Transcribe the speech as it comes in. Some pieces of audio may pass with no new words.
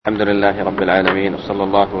الحمد لله رب العالمين، وصلى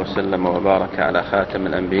الله وسلم وبارك على خاتم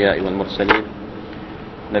الأنبياء والمرسلين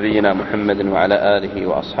نبينا محمد وعلى آله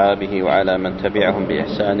وأصحابه وعلى من تبعهم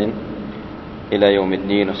بإحسان إلى يوم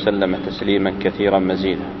الدين، وسلم تسليما كثيرا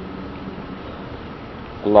مزيدا.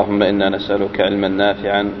 اللهم إنا نسألك علما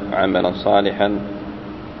نافعا وعملا صالحا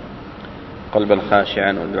قلبا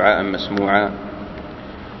خاشعا ودعاء مسموعا.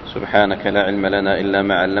 سبحانك لا علم لنا إلا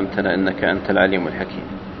ما علمتنا إنك أنت العليم الحكيم.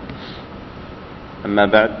 أما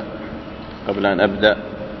بعد، قبل أن أبدأ،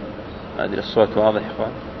 أدري الصوت واضح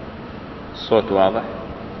إخوان؟ الصوت واضح؟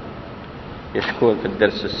 يشكون في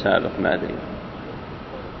الدرس السابق ما أدري،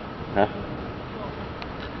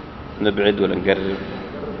 نبعد ولا نقرب؟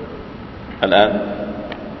 الآن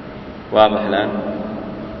واضح. الآن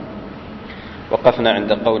وقفنا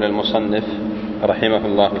عند قول المصنف رحمه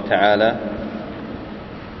الله تعالى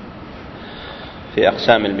في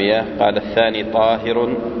أقسام المياه. قال: الثاني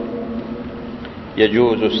طاهر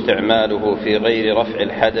يجوز استعماله في غير رفع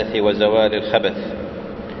الحدث وزوال الخبث،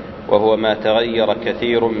 وهو ما تغير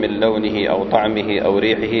كثير من لونه أو طعمه أو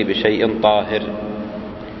ريحه بشيء طاهر،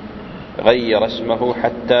 غير اسمه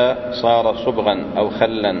حتى صار صبغا أو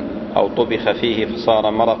خلا أو طبخ فيه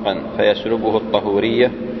فصار مرقا فيسلبه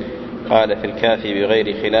الطهورية. قال في الكافي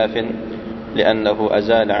بغير خلاف، لأنه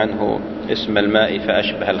أزال عنه اسم الماء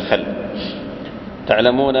فأشبه الخل.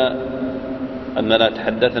 تعلمون أننا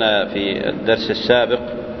تحدثنا في الدرس السابق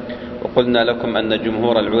وقلنا لكم أن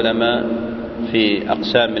جمهور العلماء في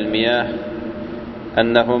أقسام المياه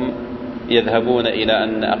أنهم يذهبون إلى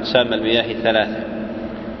أن أقسام المياه ثلاثة: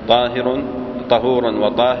 طهور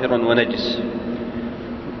وطاهر ونجس.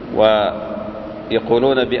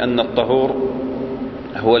 ويقولون بأن الطهور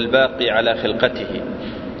هو الباقي على خلقته،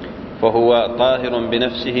 فهو طاهر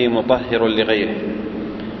بنفسه مطهر لغيره.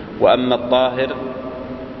 وأما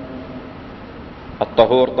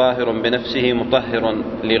الطهور طاهر بنفسه مطهر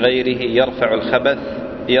لغيره،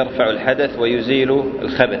 يرفع الحدث ويزيل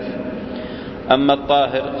الخبث. أما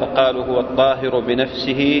الطاهر فقالوا هو الطاهر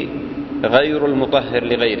بنفسه غير المطهر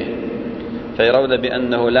لغيره، فيرون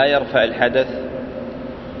بأنه لا يرفع الحدث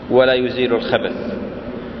ولا يزيل الخبث.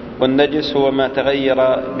 والنجس هو ما تغير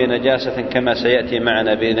بنجاسة كما سيأتي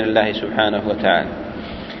معنا بإذن الله سبحانه وتعالى.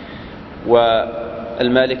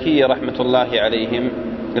 والمالكية رحمة الله عليهم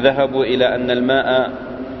ذهبوا إلى أن الماء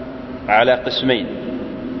على قسمين،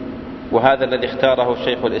 وهذا الذي اختاره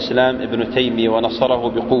شيخ الإسلام ابن تيمية ونصره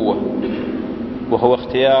بقوة، وهو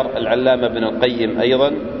اختيار العلامة ابن القيم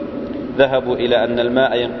أيضا. ذهبوا إلى أن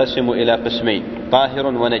الماء ينقسم إلى قسمين: طاهر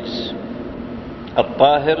ونجس.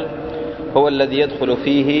 الطاهر هو الذي يدخل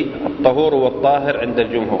فيه الطهور والطاهر عند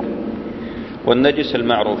الجمهور، والنجس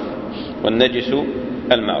المعروف.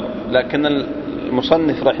 لكن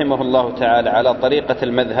المصنف رحمه الله تعالى على طريقة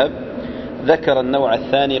المذهب ذكر النوع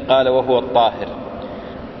الثاني، قال وهو الطاهر،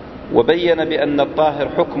 وبين بأن الطاهر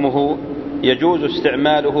حكمه يجوز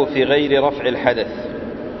استعماله في غير رفع الحدث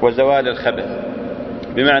وزوال الخبث،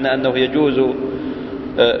 بمعنى أنه يجوز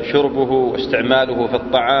شربه واستعماله في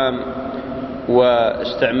الطعام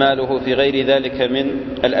واستعماله في غير ذلك من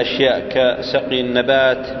الأشياء كسقي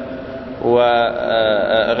النبات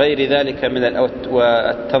وغير ذلك من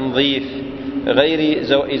والتنظيف غير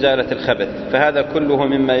إزالة الخبث. فهذا كله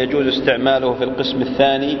مما يجوز استعماله في القسم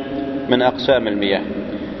الثاني من أقسام المياه.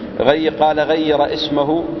 قال غير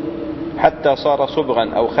اسمه حتى صار صبغا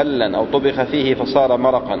أو خلا أو طبخ فيه فصار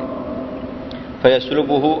مرقا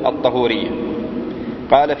فيسلبه الطهورية.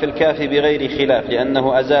 قال في الكافي بغير خلاف،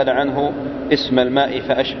 لأنه أزال عنه اسم الماء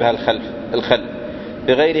فأشبه الخل.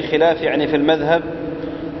 بغير خلاف يعني في المذهب،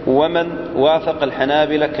 ومن وافق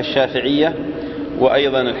الحنابلة كالشافعية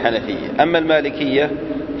وأيضا الحنفية. أما المالكية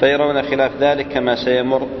فيرون خلاف ذلك كما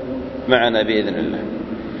سيمر معنا بإذن الله.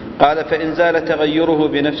 قال فإن زال تغيره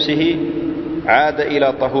بنفسه عاد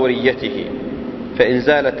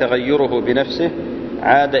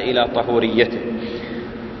إلى طهوريته.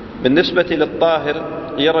 بالنسبة للطاهر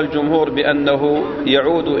يرى الجمهور بأنه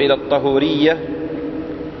يعود إلى الطهورية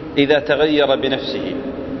إذا تغير بنفسه،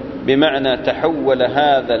 بمعنى تحول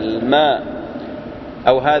هذا الماء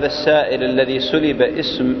أو هذا السائل الذي سلب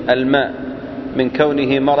اسم الماء من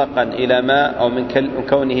كونه مرقا إلى ماء، أو من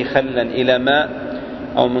كونه خلا إلى ماء،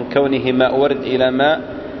 أو من كونه ماء ورد إلى ماء.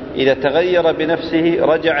 إذا تغير بنفسه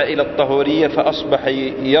رجع إلى الطهورية، فأصبح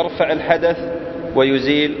يرفع الحدث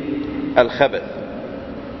ويزيل الخبث.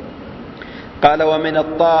 قال ومن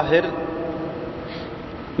الطاهر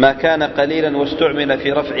ما كان قليلا واستعمل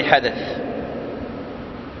في رفع حدث.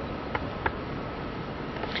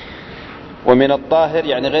 ومن الطاهر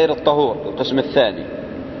يعني غير الطهور القسم الثاني،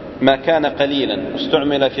 ما كان قليلا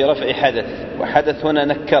واستعمل في رفع حدث. وحدث هنا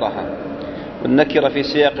نكرها، والنكرة في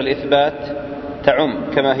سياق الإثبات تعم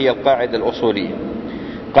كما هي القاعدة الأصولية.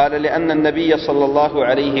 قال: لأن النبي صلى الله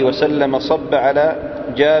عليه وسلم صب على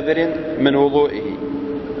جابر من وضوئه،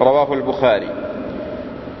 رواه البخاري.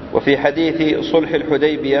 وفي حديث صلح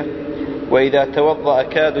الحديبية: وإذا توضأ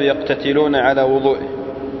كادوا يقتتلون على وضوئه،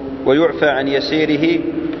 ويعفى عن يسيره،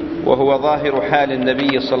 وهو ظاهر حال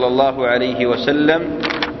النبي صلى الله عليه وسلم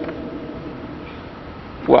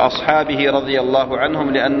وأصحابه رضي الله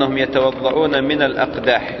عنهم، لأنهم يتوضؤون من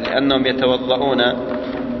الأقداح.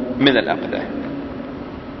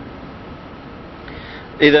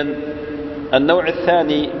 إذن النوع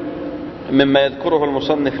الثاني مما يذكره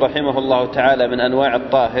المصنف رحمه الله تعالى من أنواع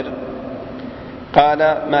الطاهر،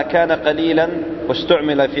 قال: ما كان قليلا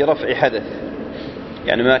واستعمل في رفع حدث،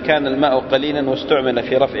 يعني ما كان الماء قليلا واستعمل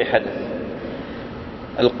في رفع حدث.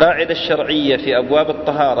 القاعدة الشرعية في أبواب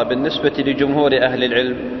الطهارة بالنسبة لجمهور أهل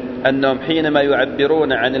العلم أنهم حينما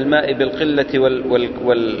يعبرون عن الماء بالقلة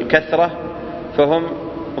والكثرة فهم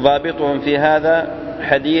ضابطهم في هذا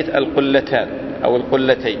حديث القلتان أو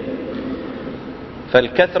القلتين،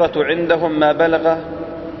 فالكثرة عندهم ما بلغ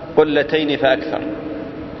قلتين فأكثر،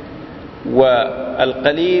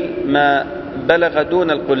 والقليل ما بلغ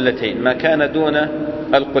دون القلتين، ما كان دون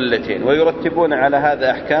القلتين، ويرتبون على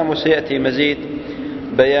هذا أحكام، وسيأتي مزيد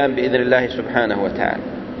بيان بإذن الله سبحانه وتعالى.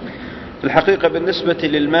 في الحقيقة بالنسبة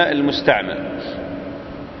للماء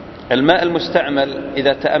المستعمل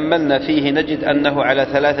إذا تأملنا فيه نجد أنه على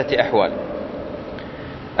 3 أحوال.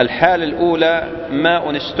 الحال الأولى: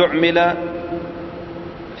 ماء استعمل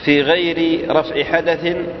في غير رفع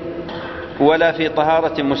حدث ولا في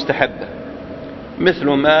طهارة مستحبة، مثل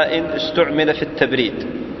ماء استعمل في التبريد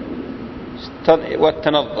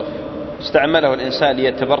والتنظف، استعمله الإنسان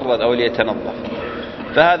ليتبرد أو ليتنظف،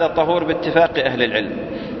 فهذا طهور باتفاق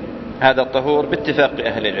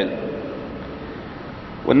أهل العلم.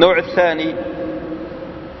 والنوع الثاني: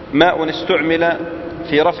 ماء استعمل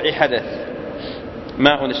في رفع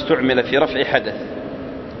حدث،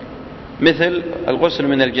 مثل الغسل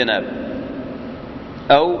من الجنابة،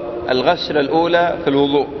 أو الغسل الأولى في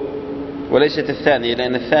الوضوء وليست الثانية،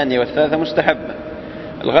 لأن الثانية والثالثة مستحبة،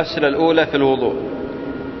 الغسل الأولى في الوضوء،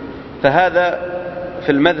 فهذا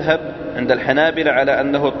في المذهب عند الحنابلة على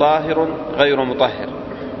أنه طاهر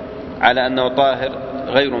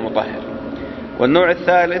غير مطهر. والنوع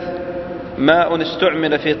الثالث: ماء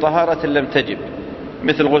استعمل في طهارة لم تجب،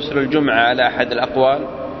 مثل غسل الجمعة على أحد الأقوال،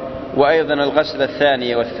 وأيضا الغسل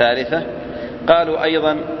الثانية والثالثة. قالوا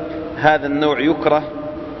أيضا هذا النوع يكره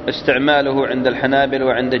استعماله عند الحنابلة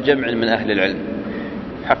وعند جمع من أهل العلم.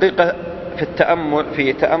 حقيقة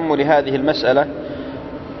في تأمل هذه المسألة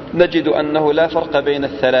نجد أنه لا فرق بين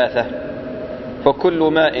الثلاثة، فكل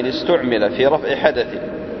ماء استعمل في رفع حدث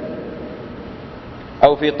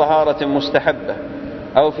أو في طهارة مستحبة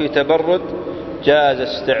أو في تبرد جاز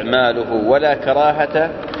استعماله ولا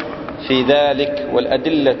كراهة في ذلك،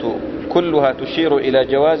 والأدلة كلها تشير إلى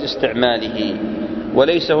جواز استعماله،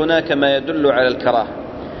 وليس هناك ما يدل على الكراهة.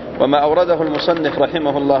 وما أورده المصنف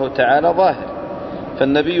رحمه الله تعالى ظاهر،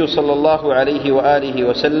 فالنبي صلى الله عليه وآله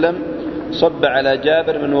وسلم صب على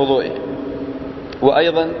جابر من وضوئه،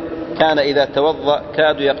 وأيضا كان إذا توضأ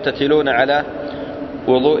كادوا يقتتلون على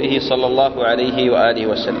وضوئه صلى الله عليه وآله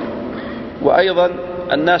وسلم. وأيضا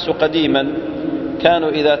الناس قديما كانوا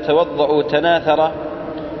إذا توضأوا تناثر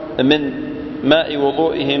من ماء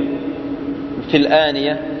وضوئهم في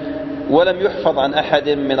الآنية، ولم يحفظ عن أحد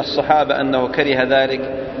من الصحابة أنه كره ذلك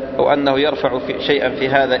أو أنه يرفع شيئا في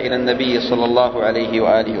هذا إلى النبي صلى الله عليه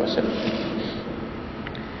وآله وسلم.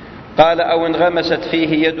 قال: أو انغمست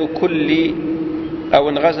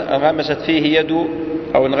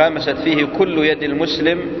فيه كل يد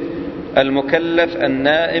المسلم المكلف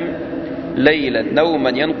النائم ليلا نوما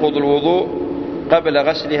ينقض الوضوء قبل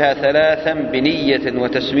غسلها 3 بنية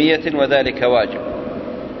وتسمية، وذلك واجب،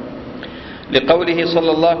 لقوله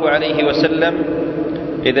صلى الله عليه وسلم: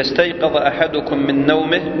 إذا استيقظ أحدكم من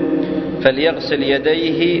نومه فليغسل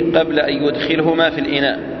يديه قبل أن يدخلهما في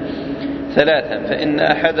الإناء 3، فإن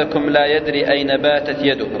أحدكم لا يدري أين باتت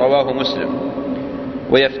يده، رواه مسلم.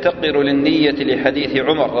 ويفتقر للنية لحديث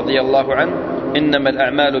عمر رضي الله عنه: إنما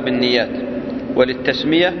الأعمال بالنيات،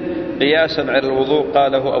 وللتسمية قياسا على الوضوء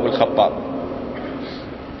قاله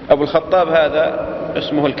أبو الخطاب هذا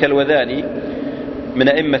اسمه الكلوذاني من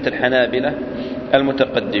أئمة الحنابلة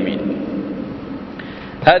المتقدمين.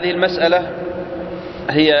 هذه المسألة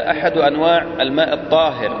هي أحد أنواع الماء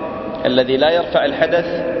الطاهر الذي لا يرفع الحدث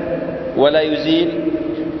ولا يزيل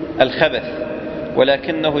الخبث،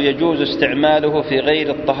 ولكنه يجوز استعماله في غير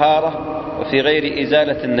الطهارة وفي غير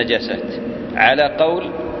إزالة النجاسات على قول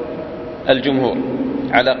الجمهور.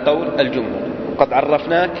 وقد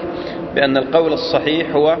عرفناك بأن القول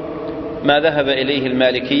الصحيح هو ما ذهب إليه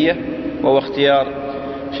المالكية، وهو اختيار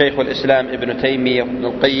شيخ الإسلام ابن تيمية وابن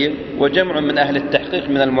القيم وجمع من أهل التحقيق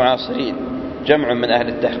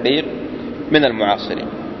من المعاصرين.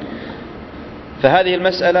 فهذه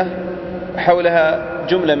المسألة حولها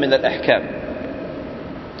جملة من الأحكام.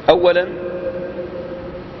 أولا،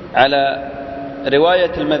 على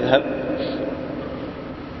رواية المذهب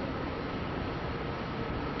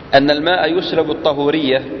أن الماء يسلب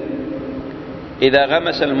الطهورية إذا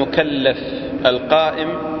غمس المكلف القائم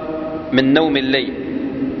من نوم الليل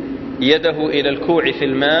يده إلى الكوع في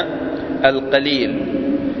الماء القليل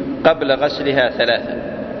قبل غسلها 3،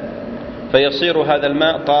 فيصير هذا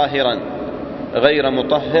الماء طاهرا غير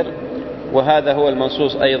مطهر. وهذا هو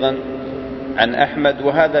المنصوص أيضا عن أحمد،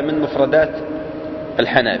 وهذا من مفردات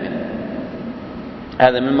الحنابلة.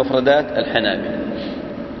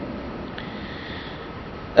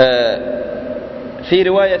 في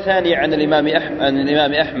رواية ثانية عن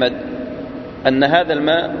الإمام أحمد أن هذا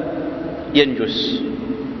الماء ينجس،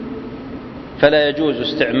 فلا يجوز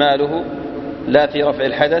استعماله لا في رفع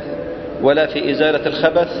الحدث ولا في إزالة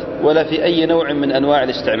الخبث ولا في أي نوع من أنواع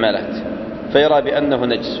الاستعمالات، فيرى بأنه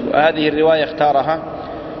نجس. وهذه الرواية اختارها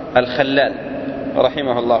الخلال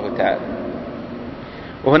رحمه الله تعالى.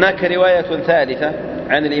 وهناك رواية ثالثة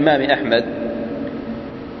عن الإمام أحمد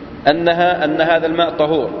أن هذا الماء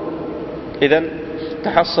طهور. إذن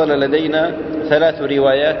تحصل لدينا 3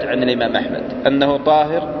 روايات عن الإمام أحمد: أنه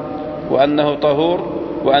طاهر، وأنه طهور،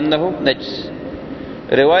 وأنه نجس.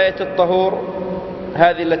 رواية الطهور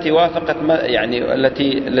هذه التي وافقت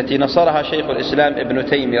التي نصرها شيخ الإسلام ابن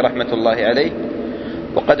تيمية رحمة الله عليه،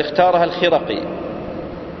 وقد اختارها الخرقي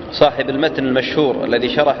صاحب المتن المشهور الذي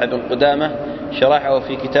شرح ابن قدامة شرحه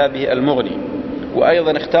في كتابه المغني،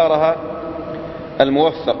 وأيضا اختارها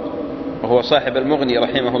الموفق وهو صاحب المغني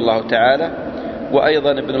رحمه الله تعالى،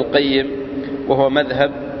 وأيضا ابن القيم، وهو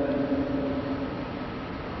مذهب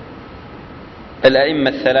الأئمة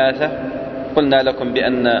الثلاثة. قلنا لكم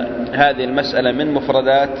بأن هذه المسألة من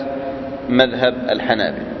مفردات مذهب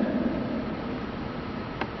الحنابلة.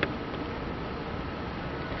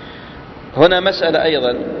 هنا مسألة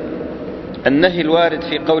أيضا، النهي الوارد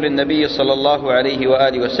في قول النبي صلى الله عليه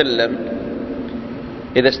وآله وسلم: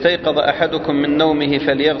 إذا استيقظ أحدكم من نومه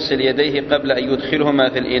فليغسل يديه قبل أن يدخلهما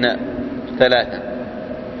في الإناء 3،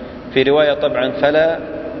 في رواية طبعا فلا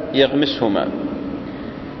يغمسهما.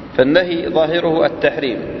 فالنهي ظاهره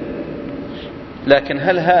التحريم، لكن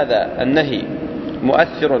هل هذا النهي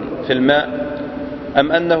مؤثر في الماء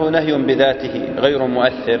أم أنه نهي بذاته غير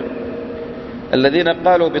مؤثر؟ الذين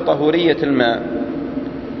قالوا بطهورية الماء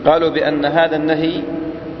قالوا بأن هذا النهي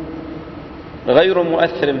غير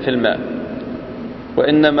مؤثر في الماء،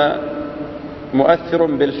 وإنما مؤثر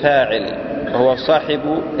بالفاعل وهو صاحب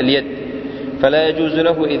اليد، فلا يجوز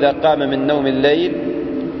له إذا قام من نوم الليل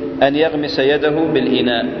أن يغمس يده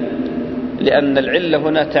بالإناء، لأن العلة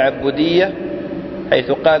هنا تعبدية،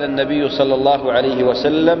 حيث قال النبي صلى الله عليه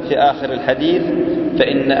وسلم في آخر الحديث: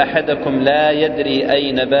 فإن أحدكم لا يدري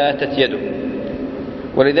أين باتت يده.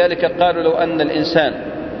 ولذلك قالوا لو أن الإنسان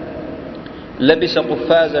لبس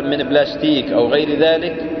قفازا من بلاستيك أو غير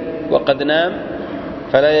ذلك وقد نام،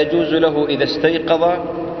 فلا يجوز له إذا استيقظ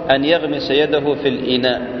أن يغمس يده في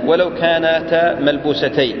الإناء ولو كانتا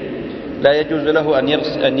ملبوستين، لا يجوز له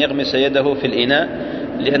أن يغمس يده في الإناء،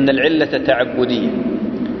 لأن العلة تعبدية.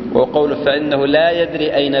 وقوله فإنه لا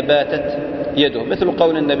يدري أين باتت يده مثل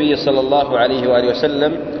قول النبي صلى الله عليه وآله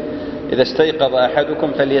وسلم: إذا استيقظ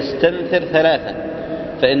أحدكم فليستنثر 3،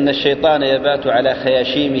 فإن الشيطان يبات على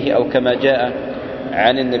خياشيمه، أو كما جاء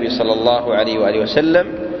عن النبي صلى الله عليه وآله وسلم.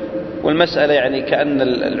 والمسألة كأن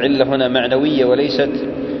العلة هنا معنوية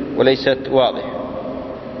وليست واضحة.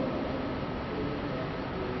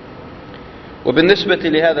 وبالنسبة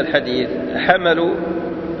لهذا الحديث حملوا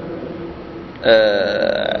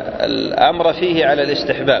الأمر فيه على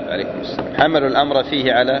الاستحباب، عليكم السلام، حملوا الأمر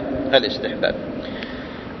فيه على الاستحباب.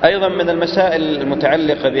 أيضا من المسائل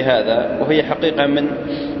المتعلقة بهذا، وهي حقيقة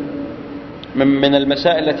من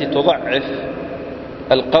المسائل التي تضعف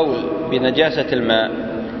القول بنجاسة الماء،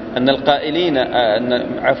 أن القائلين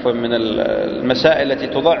من المسائل التي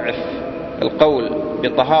تضعف القول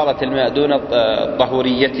بطهارة الماء دون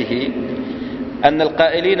طهوريته، أن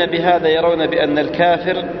القائلين بهذا يرون بأن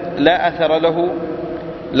الكافر لا أثر له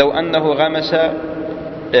لو أنه غمس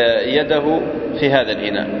يده في هذا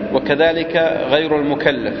الإناء، وكذلك غير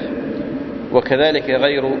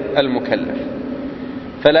المكلف،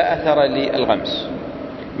 فلا أثر للغمس.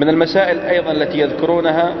 من المسائل أيضا التي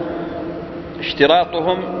يذكرونها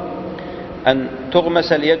اشتراطهم أن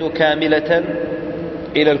تغمس اليد كاملة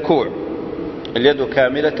إلى الكوع،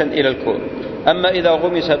 أما إذا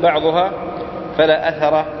غمس بعضها فلا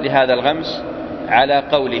أثر لهذا الغمس على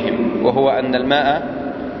قولهم، وهو أن الماء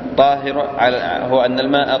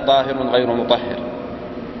طاهر غير مطهر.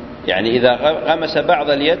 يعني إذا غمس بعض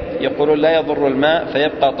اليد يقولون لا يضر الماء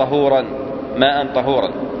فيبقى طهورا، ماء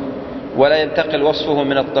طهورا، ولا ينتقل وصفه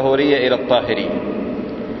من الطهورية إلى الطاهرية.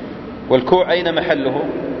 والكوع أين محله؟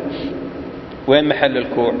 وين محل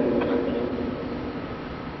الكوع؟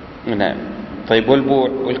 نعم. طيب والبوع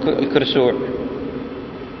والكرسوع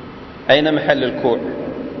أين محل الكوع؟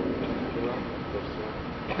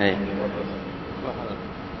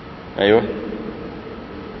 أيوه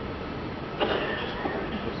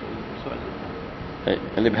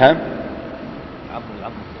الإبهام.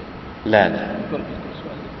 لا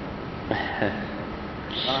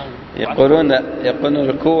يقولون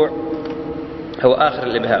الكوع هو آخر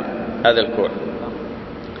الإبهام، هذا الكوع،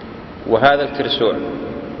 وهذا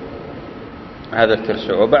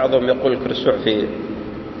الكرسوع، وبعضهم يقول الكرسوع في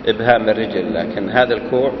إبهام الرجل، لكن هذا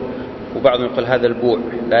الكوع. وبعضهم يقول هذا البوع،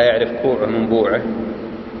 لا يعرف كوعه من بوعه،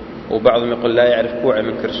 وبعضهم يقول لا يعرف كوعه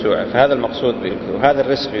من كرسوعه، فهذا المقصود بالكوع. وهذا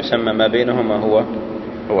الرسغ يسمى ما بينهما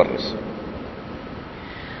هو الرسغ.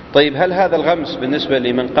 طيب هل هذا الغمس بالنسبة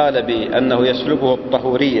لمن قال بأنه يسلبه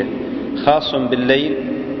الطهورية خاص بالليل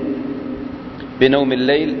بنوم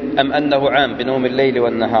الليل، أم أنه عام بنوم الليل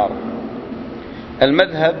والنهار؟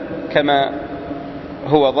 المذهب كما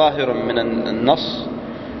هو ظاهر من النص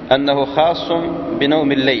أنه خاص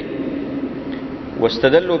بنوم الليل،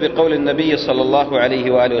 واستدلوا بقول النبي صلى الله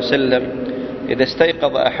عليه وآله وسلم: إذا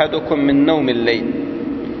استيقظ أحدكم من نوم الليل،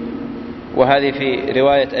 وهذه في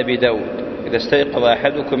رواية أبي داود: إذا استيقظ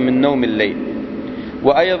أحدكم من نوم الليل.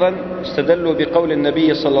 وأيضا استدلوا بقول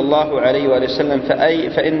النبي صلى الله عليه وآله وسلم: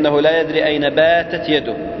 فإنه لا يدري أين باتت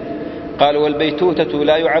يده. قالوا: والبيتوتة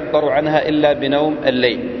لا يعبر عنها إلا بنوم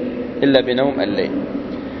الليل.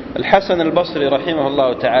 الحسن البصري رحمه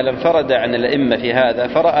الله تعالى انفرد عن الأئمة في هذا،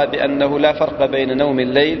 فرأى بأنه لا فرق بين نوم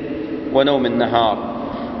الليل ونوم النهار،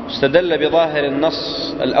 استدل بظاهر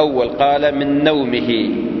النص الأول، قال: من نومه.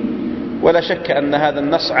 ولا شك أن هذا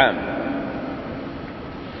النص عام،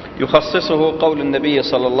 يخصصه قول النبي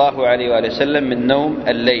صلى الله عليه وآله وسلم: من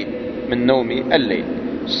نوم الليل.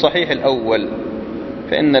 الصحيح الأول،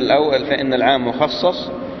 فإن العام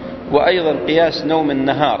مخصص. وأيضا قياس نوم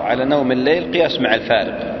النهار على نوم الليل قياس مع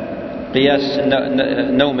الفارق، قياس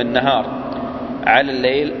نوم النهار على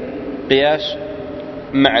الليل قياس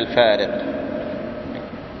مع الفارق.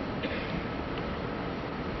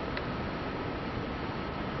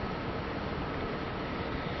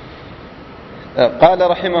 قال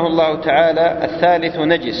رحمه الله تعالى: الثالث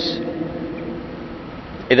نجس.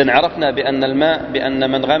 إذن عرفنا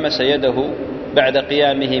بأن من غمس يده بعد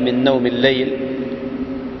قيامه من نوم الليل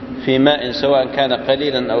في ماء سواء كان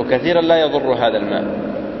قليلا أو كثيرا لا يضر هذا الماء،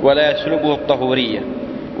 ولا يسلبه الطهورية،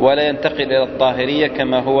 ولا ينتقل إلى الطاهرية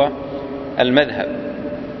كما هو المذهب،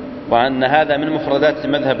 وأن هذا من مفردات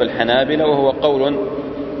مذهب الحنابلة، وهو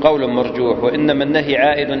قول مرجوح. وإنما النهي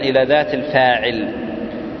عائد إلى ذات الفاعل،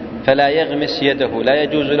 فلا يغمس يده، لا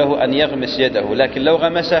يجوز له أن يغمس يده، لكن لو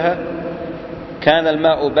غمسها كان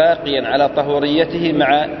الماء باقيا على طهوريته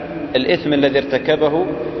مع الإثم الذي ارتكبه،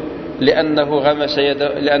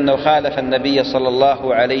 لأنه خالف النبي صلى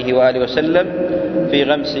الله عليه وآله وسلم في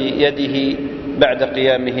غمس يده بعد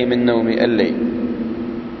قيامه من نوم الليل.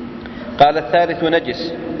 قال: الثالث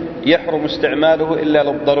نجس، يحرم استعماله إلا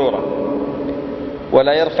للضرورة،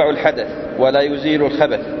 ولا يرفع الحدث ولا يزيل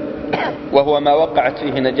الخبث، وهو ما وقعت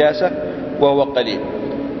فيه نجاسة وهو قليل،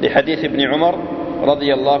 لحديث ابن عمر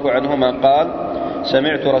رضي الله عنهما قال: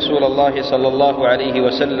 سمعت رسول الله صلى الله عليه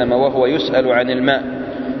وسلم وهو يسأل عن الماء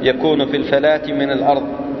يكون في الفلاة من الأرض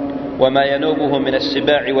وما ينوبه من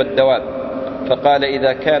السباع والدواب، فقال: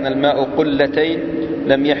 إذا كان الماء قلتين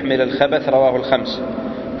لم يحمل الخبث. رواه الخمس.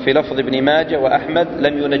 في لفظ ابن ماجه وأحمد: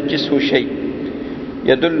 لم ينجسه شيء،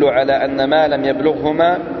 يدل على أن ما لم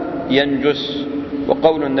يبلغهما ينجس.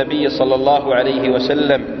 وقول النبي صلى الله عليه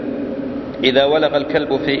وسلم: إذا ولغ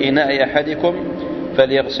الكلب في إناء أحدكم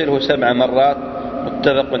فليغسله 7 مرات،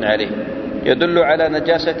 متفق عليه، يدل على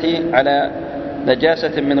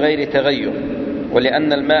نجاسة من غير تغير،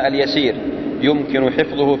 ولأن الماء اليسير يمكن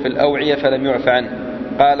حفظه في الأوعية فلم يعف عنه.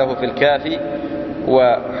 قاله في الكافي.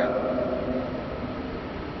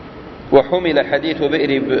 وحمل حديث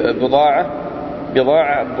بئر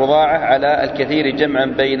بضاعة على الكثير جمعا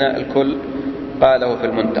بين الكل. قاله في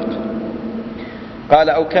المنتقى. قال: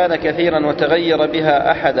 أو كان كثيرا وتغير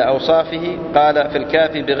بها أحد أوصافه. قال في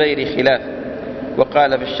الكافي بغير خلاف.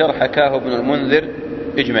 وقال في الشرح: حكاه ابن المنذر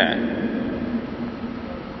إجماعا.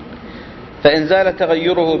 فإن زال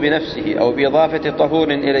تغيره بنفسه أو بإضافة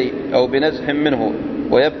طهور إليه أو بنزح منه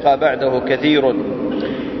ويبقى بعده كثير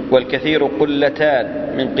والكثير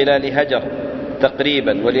قلتان من قلال هجر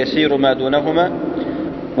تقريبا، واليسير ما دونهما.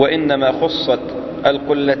 وإنما خصت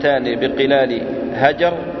القلتان بقلال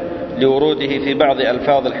هجر لوروده في بعض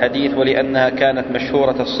ألفاظ الحديث، ولأنها كانت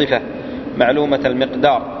مشهورة الصفة معلومة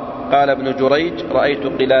المقدار. قال ابن جريج: رأيت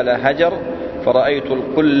قلال هجر فرأيت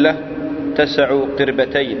القلة تسع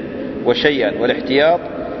قربتين وشيئا، والاحتياط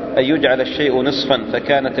أن يجعل الشيء نصفا،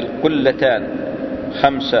 فكانت القلتان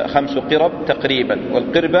 5 قرب تقريبا،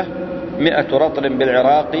 والقربة 100 رطل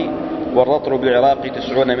بالعراق، والرطل بالعراق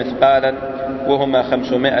 90 مثقالا، وهما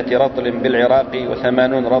 500 رطل بالعراق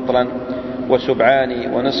و80 رطلا،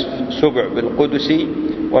 وسبعان ونصف سبع بالقدس،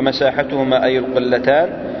 ومساحتهما أي القلتان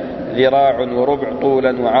 1.25 ذراع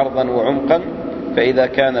طولا وعرضا وعمقا. فإذا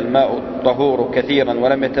كان الماء طهور كثيرا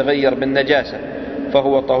ولم يتغير بالنجاسة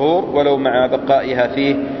فهو طهور ولو مع بقائها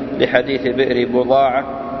فيه، لحديث بئر بضاعة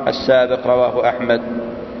السابق رواه أحمد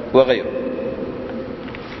وغيره.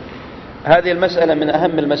 هذه المسألة من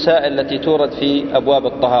أهم المسائل التي تورد في أبواب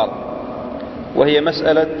الطهارة، وهي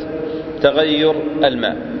مسألة تغير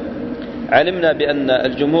الماء. علمنا بأن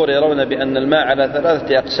الجمهور يرون بأن الماء على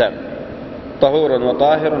 3 أقسام: طهور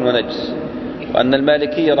وطاهر ونجس، وأن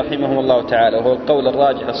المالكية رحمهم الله تعالى، وهو القول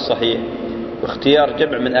الراجح الصحيح واختيار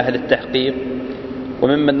جمع من أهل التحقيق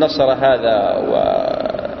وممن نصر هذا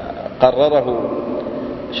وقرره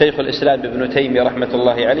شيخ الإسلام ابن تيمية رحمة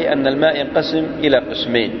الله عليه، أن الماء ينقسم إلى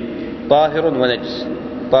قسمين: طاهر ونجس.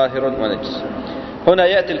 طاهر ونجس. هنا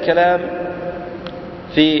يأتي الكلام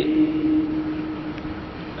في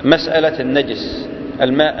مسألة النجس،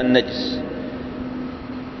 الماء النجس.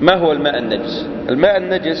 ما هو الماء النجس؟ الماء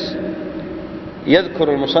النجس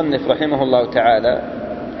يذكر المصنف رحمه الله تعالى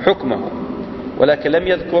حكمه، ولكن لم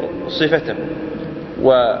يذكر صفته.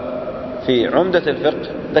 وفي عمدة الفقه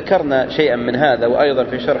ذكرنا شيئا من هذا، وأيضا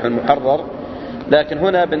في شرح المحرر. لكن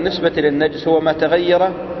هنا بالنسبة للنجس هو ما تغير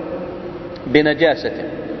بنجاسة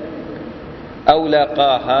أو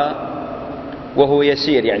لاقاها وهو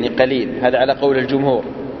يسير، يعني قليل، هذا على قول الجمهور.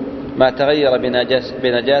 ما تغير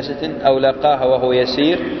بنجاسة أو لاقاها وهو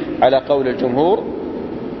يسير على قول الجمهور،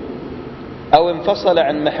 أو انفصل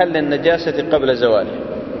عن محل النجاسة قبل زواله،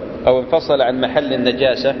 أو انفصل عن محل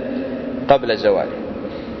النجاسة قبل زواله.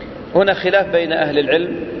 هنا خلاف بين أهل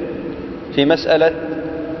العلم في مسألة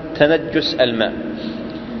تنجس الماء.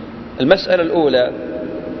 المسألة الأولى: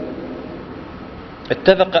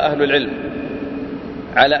 اتفق أهل العلم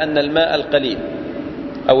على أن الماء القليل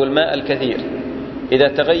أو الماء الكثير إذا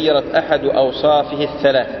تغيرت أحد أوصافه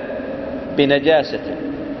الثلاث بنجاسة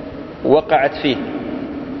وقعت فيه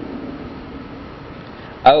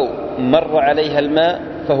أو مر عليها الماء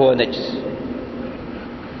فهو نجس.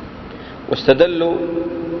 واستدلوا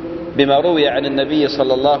بما روي عن النبي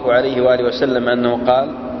صلى الله عليه وآله وسلم أنه قال: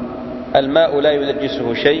 الماء لا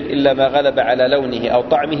ينجسه شيء إلا ما غلب على لونه أو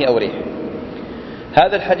طعمه أو ريحه.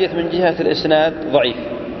 هذا الحديث من جهة الإسناد ضعيف،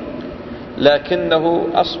 لكنه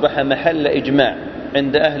أصبح محل إجماع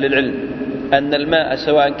عند أهل العلم أن الماء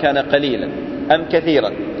سواء كان قليلا أم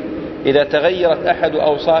كثيرا إذا تغيرت أحد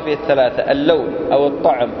أوصافه الثلاثة، اللون أو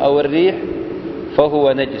الطعم أو الريح،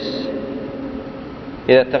 فهو نجس.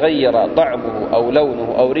 إذا تغير طعمه أو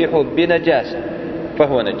لونه أو ريحه بنجاسة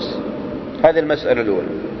فهو نجس. هذه المسألة الأولى.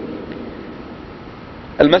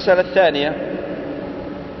 المسألة الثانية: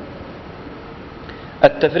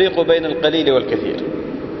 التفريق بين القليل والكثير.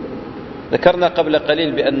 ذكرنا قبل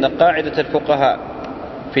قليل بأن قاعدة الفقهاء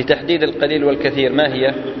في تحديد القليل والكثير ما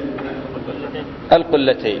هي؟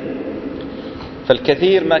 القلتين.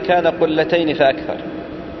 فالكثير ما كان قلتين فأكثر،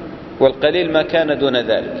 والقليل ما كان دون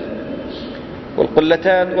ذلك.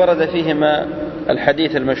 والقلتان ورد فيهما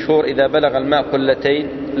الحديث المشهور: إذا بلغ الماء قلتين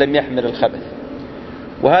لم يحمل الخبث.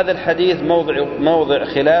 وهذا الحديث موضع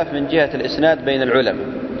خلاف من جهة الإسناد بين العلماء،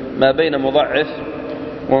 ما بين مضعف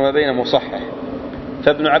وما بين مصحح.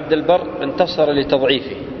 فابن عبد البر انتصر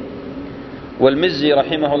لتضعيفه، والمزي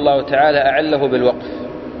رحمه الله تعالى أعله بالوقف،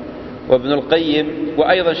 وابن القيم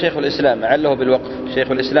وأيضا شيخ الإسلام أعله بالوقف،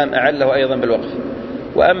 شيخ الإسلام أعله أيضا بالوقف.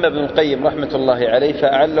 وأما ابن القيم رحمة الله عليه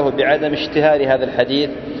فأعله بعدم اشتهار هذا الحديث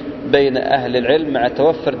بين أهل العلم مع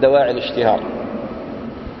توفر دواعي الاشتهار.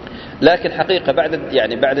 لكن حقيقة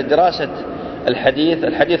بعد دراسة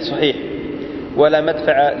الحديث صحيح ولا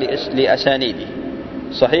مدفع لأسانيده.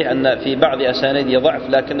 صحيح أن في بعض أسانيده ضعف،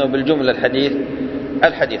 لكنه بالجملة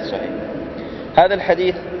الحديث صحيح. هذا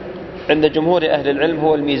الحديث عند جمهور أهل العلم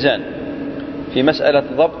هو الميزان في مسألة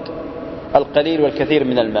ضبط القليل والكثير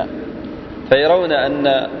من الماء. فيرون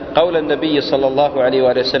أن قول النبي صلى الله عليه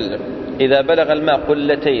وآله وسلم: إذا بلغ الماء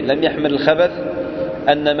قلتين لم يحمل الخبث،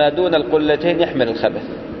 أن ما دون القلتين يحمل الخبث،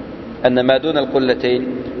 أن ما دون القلتين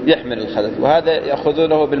يحمل الخبث. وهذا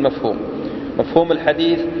يأخذونه بالمفهوم. مفهوم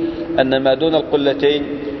الحديث أن ما دون القلتين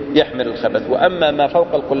يحمل الخبث، وأما ما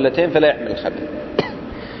فوق القلتين فلا يحمل الخبث.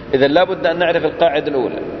 إذا لا بد أن نعرف القاعدة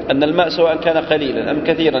الأولى، أن الماء سواء كان قليلا أم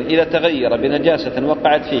كثيرا إذا تغير بنجاسة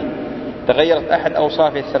وقعت فيه، تغيرت أحد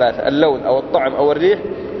أوصافه الثلاثة، اللون أو الطعم أو الريح،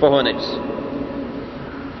 فهو نجس.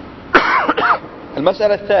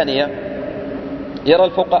 المسألة الثانية،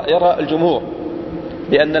 يرى الجمهور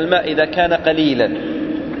بأن الماء إذا كان قليلا،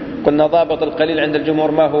 قلنا ضابط القليل عند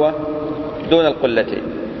الجمهور ما هو؟ دون القلتين،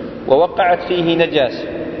 ووقعت فيه نجاسة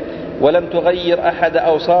ولم تغير أحد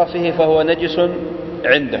أوصافه فهو نجس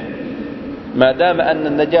عندهم، ما دام أن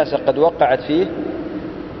النجاسة قد وقعت فيه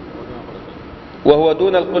وهو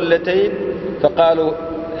دون القلتين، فقالوا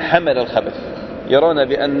حمل الخبث. يرون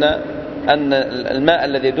بأن الماء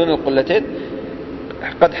الذي دون القلتين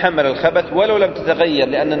قد حمل الخبث ولو لم تتغير،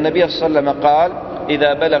 لأن النبي صلى الله عليه وسلم قال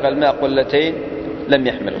إذا بلغ الماء قلتين لم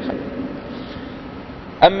يحمل الخبث.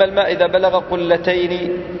 أما الماء إذا بلغ قلتين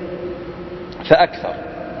فأكثر،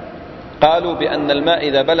 قالوا بأن الماء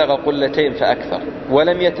إذا بلغ قلتين فأكثر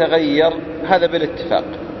ولم يتغير، هذا بالاتفاق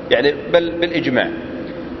يعني بل بالإجماع.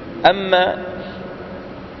 أما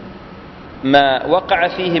ما وقع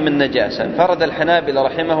فيه من نجاسة، فرد الحنابلة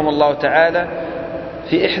رحمهم الله تعالى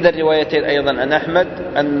في إحدى الروايتين أيضا عن أحمد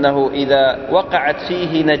أنه إذا وقعت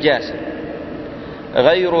فيه نجاسة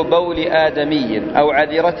غير بول آدمي أو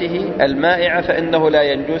عذرته المائعة فإنه لا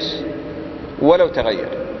ينجس ولو تغير.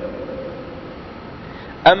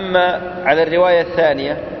 أما على الرواية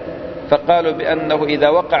الثانية فقالوا بأنه إذا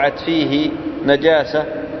وقعت فيه نجاسة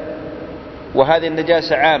وهذه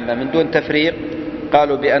النجاسة عامة من دون تفريق،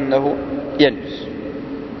 قالوا بأنه ينجس.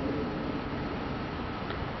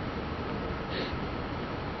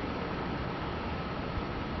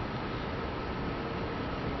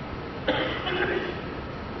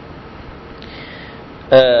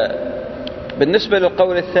 بالنسبة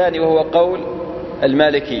للقول الثاني وهو قول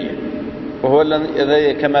المالكية، وهو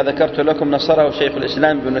الذي كما ذكرت لكم نصره شيخ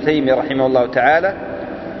الإسلام ابن تيمية رحمه الله تعالى،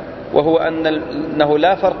 وهو أنه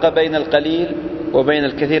لا فرق بين القليل وبين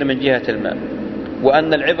الكثير من جهة الماء،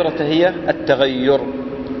 وأن العبرة هي التغير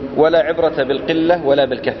ولا عبرة بالقلة ولا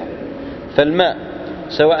بالكثرة. فالماء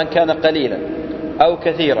سواء كان قليلا أو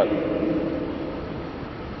كثيرا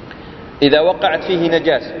إذا وقعت فيه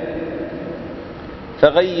نجاسة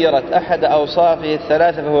فغيرت أحد أوصافه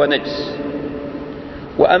الثلاثة فهو نجس،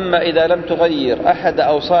 وأما إذا لم تغير أحد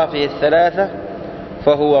أوصافه الثلاثة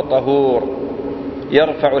فهو طهور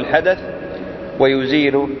يرفع الحدث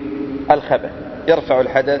ويزيل الخبث، يرفع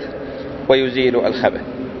الحدث ويزيل الخبث.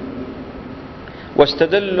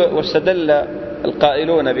 واستدل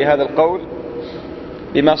القائلون بهذا القول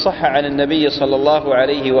بما صح عن النبي صلى الله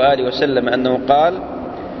عليه وآله وسلم أنه قال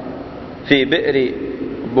في بئر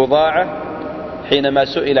بضاعة حينما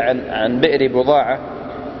سئل عن بئر بضاعة،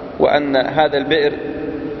 وأن هذا البئر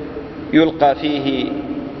يلقى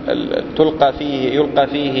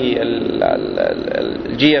فيه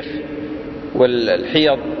الجيف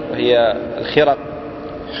والحيض، وهي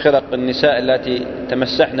خرق النساء التي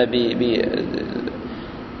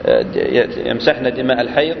يمسحن دماء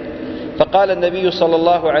الحيض. فقال النبي صلى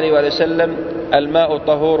الله عليه وآله وسلم الماء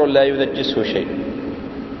طهور لا ينجسه شيء،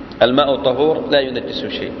 الماء طهور لا ينجسه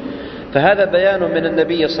شيء. فهذا بيان من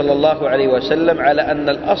النبي صلى الله عليه وسلم على أن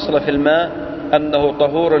الأصل في الماء أنه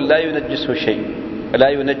طهور لا ينجسه شيء، لا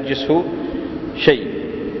ينجسه شيء.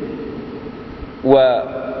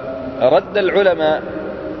 ورد العلماء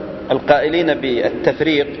القائلين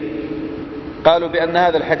بالتفريق قالوا بأن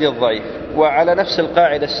هذا الحديث ضعيف، وعلى نفس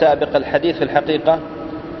القاعدة السابقة الحديث في الحقيقة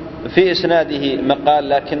في إسناده مقال،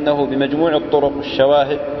 لكنه بمجموع الطرق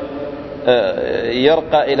الشواهد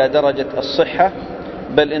يرقى إلى درجة الصحة،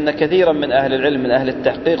 بل إن كثيرا من أهل العلم من أهل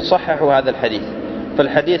التحقيق صححوا هذا الحديث،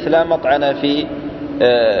 فالحديث لا مطعن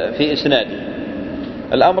في إسناده.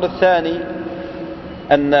 الأمر الثاني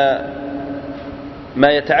أن ما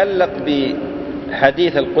يتعلق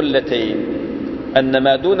بحديث القلتين أن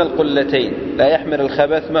ما دون القلتين لا يحمل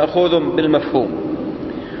الخبث مأخوذ بالمفهوم،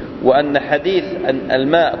 وأن حديث أن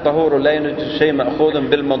الماء طهور لا ينجس شيء مأخوذ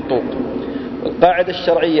بالمنطوق. القاعدة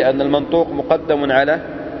الشرعية أن المنطوق مقدم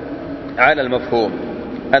على المفهوم،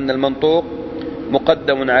 أن المنطوق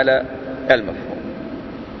مقدم على المفهوم.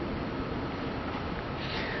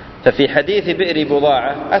 ففي حديث بئر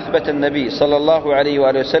بضاعة أثبت النبي صلى الله عليه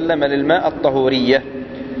وآله وسلم للماء الطهورية،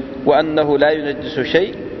 وأنه لا ينجس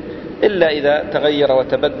شيء إلا إذا تغير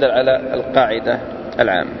وتبدل على القاعدة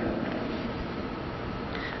العامة.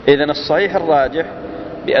 إذن الصحيح الراجح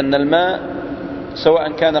بأن الماء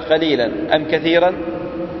سواء كان قليلا أم كثيرا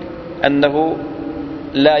أنه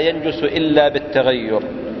لا ينجس إلا بالتغير،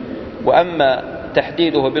 وأما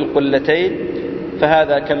تحديده بالقلتين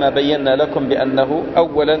فهذا كما بينا لكم بأنه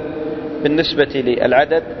أولا بالنسبة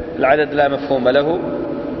للعدد، العدد لا مفهوم له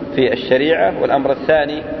في الشريعة. والأمر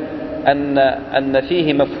الثاني أن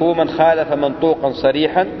فيه مفهوما خالف منطوقا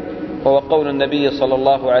صريحا، وهو قول النبي صلى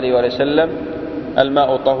الله عليه وسلم: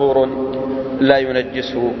 الماء طهور لا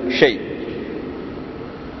ينجسه شيء.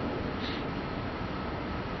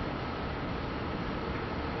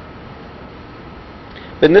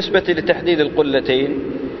 بالنسبة لتحديد القلتين،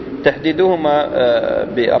 تحديدهما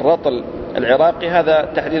بالرطل العراقي هذا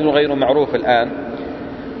تحديد غير معروف الآن،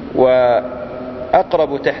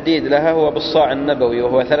 وأقرب تحديد لها هو بالصاع النبوي،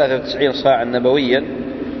 وهو 93 صاعا نبويا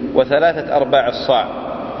و3/4 الصاع،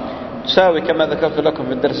 تساوي كما ذكرت لكم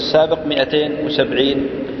في الدرس السابق 270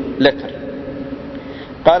 لتر.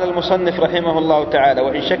 قال المصنف رحمه الله تعالى: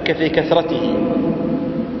 وإن شك في كثرته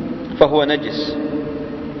فهو نجس،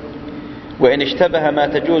 وإن اشتبه ما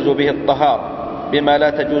تجوز به الطهارة بما لا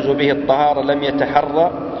تجوز به الطهارة لم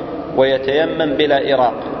يتحرى ويتيمم بلا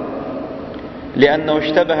إراق، لأنه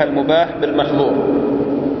اشتبه المباح بالمحظور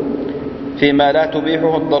فيما لا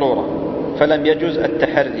تبيحه الضرورة، فلم يجوز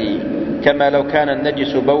التحري، كما لو كان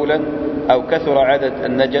النجس بولا أو كثر عدد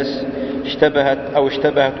النجس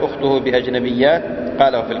اشتبهت أخته بأجنبيات،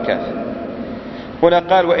 قاله في الكافي. هنا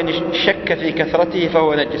قال: وإن شك في كثرته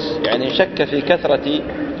فهو نجس، يعني شك في كثرة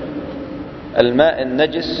الماء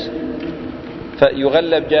النجس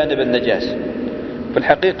فيغلب جانب النجاسة. في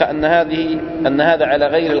الحقيقة أن هذا على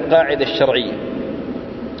غير القاعدة الشرعية.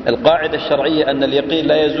 القاعدة الشرعية أن اليقين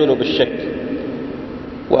لا يزول بالشك،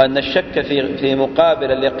 وأن الشك في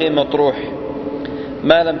مقابل اليقين مطروح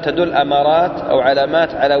ما لم تدل أمارات أو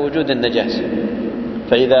علامات على وجود النجاسة.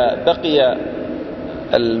 فإذا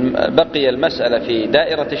بقي المسألة في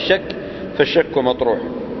دائرة الشك فالشك مطروح.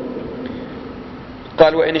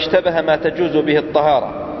 قال: وإن اشتبه ما تجوز به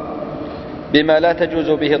الطهارة بما لا تجوز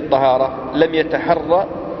به الطهارة لم يتحرى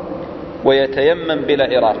ويتيمم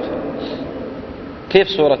بلا إراق. كيف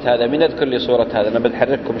صورة هذا؟ من يذكر لي صورة هذا؟ أنا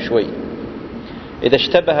بنحرككم شوي. إذا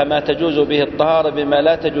اشتبه ما تجوز به الطهارة بما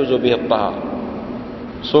لا تجوز به الطهارة،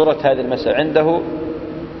 صورة هذه المسألة: عنده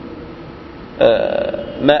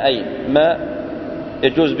ماءين، ماء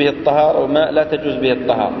يجوز به الطهارة وماء لا تجوز به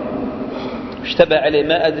الطهارة، اشتبه عليه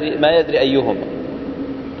ما يدري أيهما.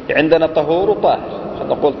 عندنا طهور وطاهر،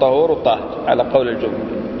 نقول طهور وطاهر على قول الجمهور،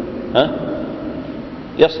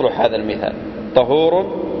 يصلح هذا المثال: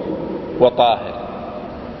 طهور وطاهر.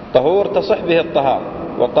 طهور تصح به الطهارة،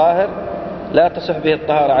 وطاهر لا تصح به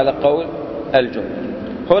الطهارة على قول الجمهور.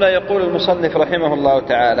 هنا يقول المصنف رحمه الله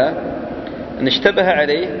تعالى: أن اشتبه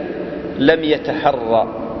عليه لم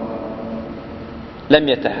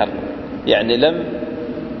يتحرى، يعني لم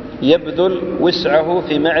يبذل وسعه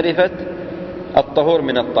في معرفة الطهور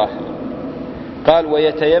من الطاهر. قال: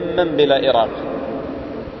 ويتيمم بلا إراق.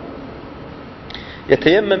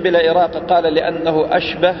 يتيمم بلا إراق قال لأنه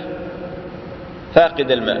أشبه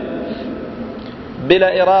فاقد الماء.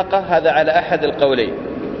 بلا إراقة هذا على أحد القولين،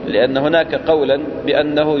 لأن هناك قولا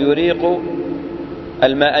بأنه يريق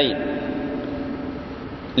الماءين.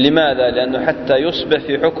 لماذا؟ لأنه حتى يصبح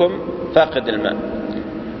في حكم فاقد الماء.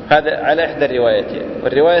 هذا على إحدى الروايتين.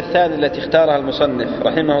 والرواية الثانية التي اختارها المصنف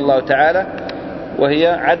رحمه الله تعالى وهي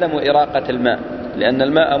عدم إراقة الماء، لأن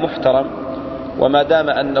الماء محترم، وما دام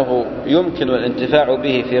أنه يمكن الانتفاع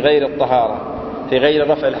به في غير الطهارة، في غير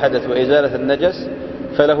رفع الحدث وإزالة النجس،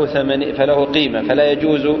 فله قيمة، فلا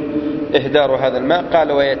يجوز إهدار هذا الماء.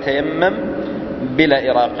 قال: ويتيمم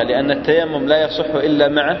بلا إراقة، لأن التيمم لا يصح إلا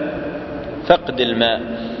مع فقد الماء.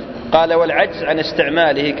 قال: والعجز عن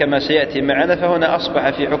استعماله كما سيأتي معنا، فهنا أصبح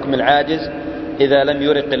في حكم العاجز إذا لم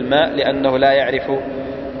يرق الماء، لأنه لا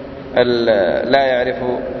يعرف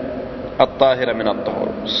الطاهر من الطهور.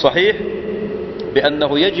 الصحيح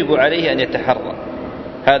بأنه يجب عليه أن يتحرى،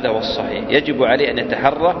 هذا هو الصحيح، يجب عليه أن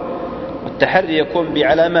يتحرى. والتحري يكون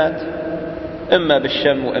بعلامات، إما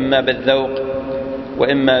بالشم وإما بالذوق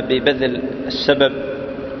وإما ببذل السبب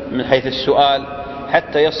من حيث السؤال،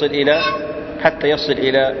 حتى يصل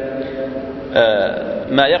إلى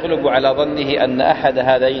ما يغلب على ظنه أن أحد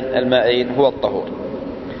هذين المائين هو الطهور.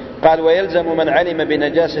 قال: ويلزم من علم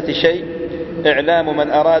بنجاسة شيء إعلام من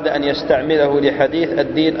أراد أن يستعمله لحديث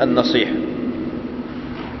الدين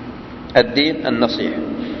النصيح.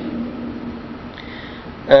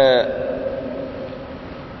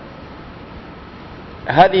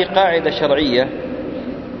 هذه قاعدة شرعية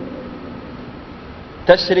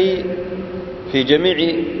تسري في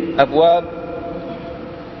جميع أبواب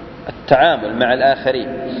التعامل مع الآخرين،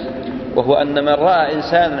 وهو أن من رأى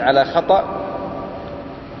إنسانا على خطأ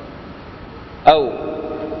أو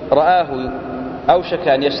رآه أوشك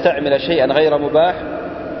أن يستعمل شيئا غير مباح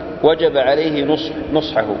وجب عليه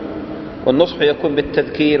نصحه والنصح يكون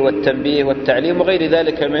بالتذكير والتنبيه والتعليم وغير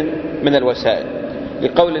ذلك من الوسائل،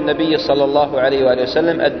 لقول النبي صلى الله عليه وآله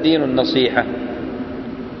وسلم: الدين النصيحة.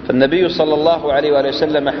 فالنبي صلى الله عليه وآله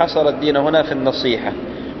وسلم حصر الدين هنا في النصيحة،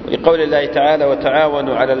 ولقول الله تعالى: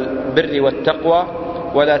 وتعاونوا على البر والتقوى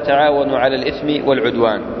ولا تعاونوا على الإثم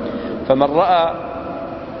والعدوان. فمن رأى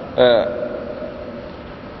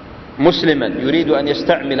مسلما يريد أن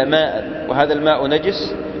يستعمل ماء وهذا الماء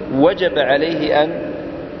نجس وجب عليه أن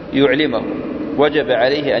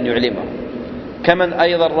يعلمه، كمن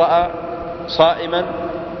أيضا رأى صائما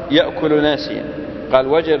يأكل ناسيا قال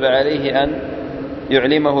وجب عليه أن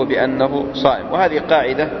يعلمه بأنه صائم. وهذه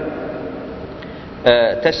قاعدة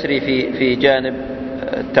تسري في جانب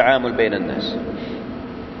التعامل بين الناس.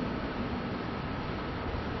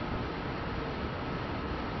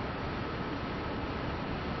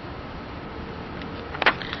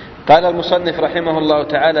 قال المصنف رحمه الله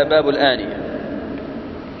تعالى: باب الآنية.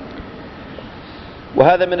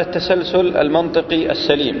 وهذا من التسلسل المنطقي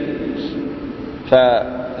السليم.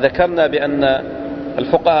 فذكرنا بأن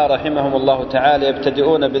الفقهاء رحمهم الله تعالى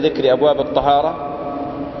يبتدئون بذكر أبواب الطهارة،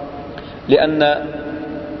 لأن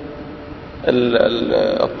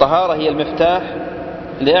الطهارة هي المفتاح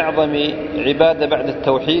لأعظم عبادة بعد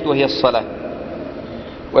التوحيد وهي الصلاة.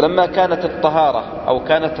 ولما كانت الطهارة أو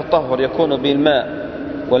كان التطهر يكون بالماء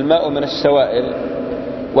والماء من السوائل،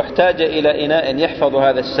 واحتاج إلى إناء يحفظ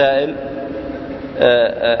هذا السائل،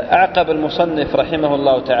 أعقب المصنف رحمه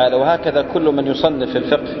الله تعالى، وهكذا كل من يصنف في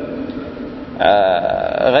الفقه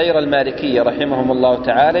غير المالكية رحمهم الله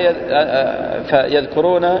تعالى،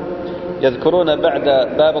 يذكرون بعد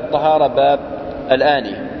باب الطهارة باب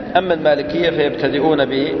الآنية. أما المالكية فيبتدئون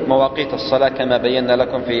بمواقيت الصلاة كما بينا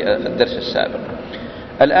لكم في الدرس السابق.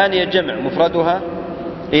 الآنية جمع، مفردها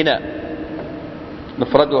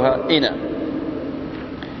إناء.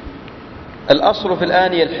 الأصل في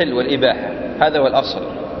الآنية الحل والإباحة، هذا هو الأصل،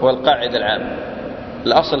 هو القاعدة العامة.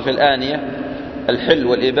 الأصل في الآنية الحل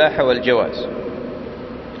والإباحة والجواز،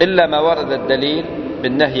 إلا ما ورد الدليل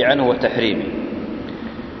بالنهي عنه وتحريمه.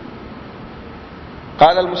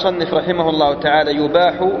 قال المصنف رحمه الله تعالى: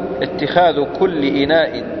 يباح اتخاذ كل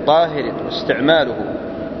إناء طاهر واستعماله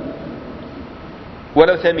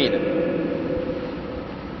ولو ثمينا.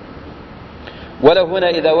 ولو هنا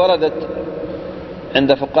إذا وردت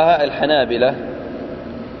عند فقهاء الحنابلة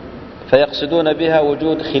فيقصدون بها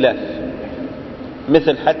وجود خلاف،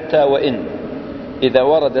 مثل حتى وإن. إذا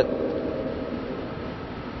وردت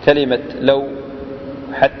كلمة لو،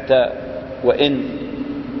 حتى وإن،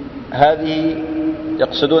 هذه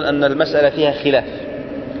يقصدون أن المسألة فيها خلاف.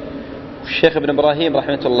 الشيخ ابن إبراهيم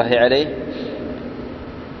رحمة الله عليه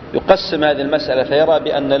يقسم هذه المسألة فيرى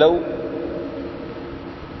بأن لو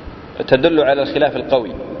تدل على الخلاف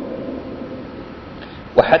القوي،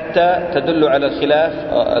 وحتى تدل على الخلاف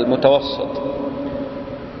المتوسط،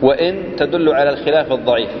 وإن تدل على الخلاف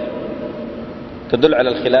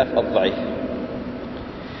الضعيف.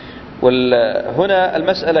 وهنا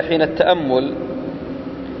المسألة حين التأمل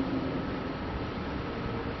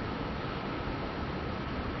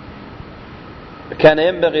كان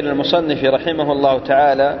ينبغي للمصنف رحمه الله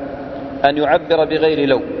تعالى أن يعبر بغير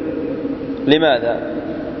لو. لماذا؟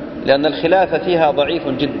 لأن الخلاف فيها ضعيف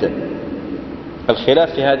جدا،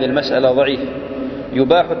 الخلاف في هذه المسألة ضعيف.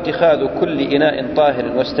 يباح اتخاذ كل إناء طاهر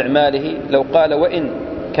واستعماله، لو قال وإن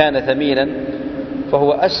كان ثمينا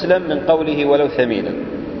فهو أسلم من قوله ولو ثمينا،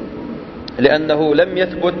 لأنه لم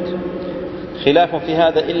يثبت خلاف في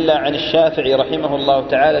هذا إلا عن الشافعي رحمه الله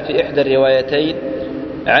تعالى في إحدى الروايتين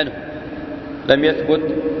عنه. لم يثبت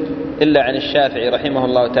إلا عن الشافعي رحمه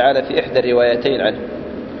الله تعالى في إحدى الروايتين عنه،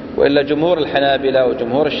 وإلا جمهور الحنابلة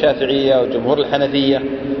وجمهور الشافعية وجمهور الحنفية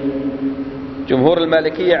جمهور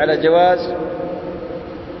المالكية على جواز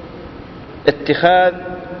اتخاذ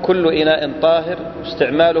كل إناء طاهر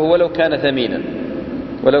استعماله ولو كان ثمينا،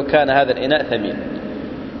 ولو كان هذا الإناء ثمين.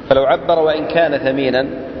 فلو عبر وإن كان ثمينا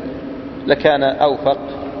لكان أوفق.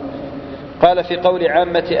 قال في قول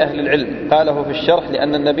عامة أهل العلم، قاله في الشرح: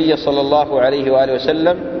 لأن النبي صلى الله عليه وآله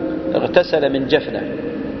وسلم اغتسل من جفنة،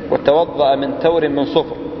 وتوضأ من تور من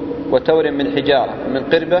صفر، وتور من حجارة، ومن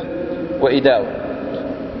قربة وإداوة.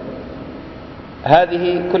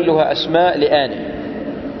 هذه كلها أسماء لآنية،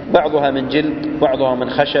 بعضها من جلد، بعضها من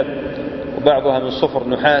خشب، وبعضها من صفر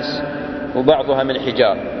نحاس، وبعضها من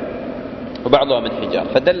حجار.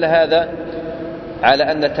 فدل هذا على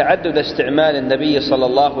أن تعدد استعمال النبي صلى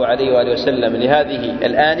الله عليه وآله وسلم لهذه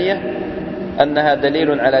الآنية أنها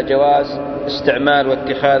دليل على جواز استعمال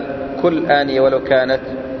واتخاذ كل آنية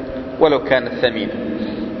ولو كانت ثمينة.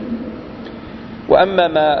 وأما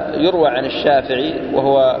ما يروى عن الشافعي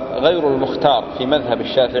وهو غير المختار في مذهب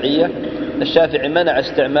الشافعية، الشافعي منع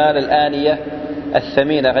استعمال الآنية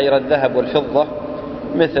الثمينة غير الذهب والفضة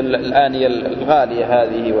مثل الآنية الغالية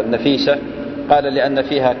هذه والنفيسة، قال لأن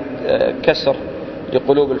فيها كسر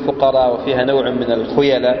لقلوب الفقراء وفيها نوع من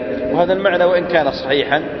الخيلة، وهذا المعنى وإن كان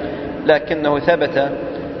صحيحا لكنه ثبت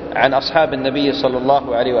عن أصحاب النبي صلى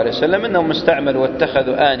الله عليه وآله وسلم أنهم استعملوا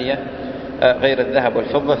واتخذوا آنية غير الذهب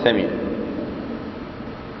والفضة ثمين،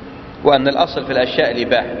 وأن الأصل في الأشياء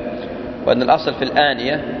الإباحة، وأن الأصل في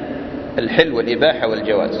الآنية الحل والإباحة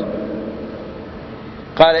والجواز.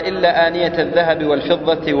 قال إلا آنية الذهب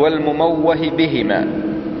والفضة والمموه بهما،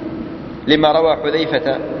 لما روى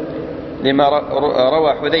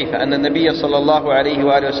حذيفة أن النبي صلى الله عليه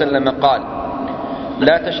وآله وسلم قال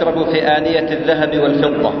لا تشربوا في آنية الذهب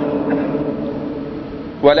والفضة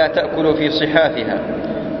ولا تأكلوا في صحافها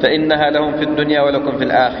فإنها لهم في الدنيا ولكم في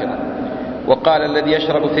الآخرة. وقال الذي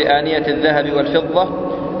يشرب في آنية الذهب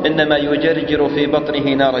والفضة إنما يجرجر في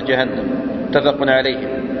بطنه نار جهنم، متفق عليه.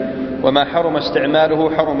 وما حرم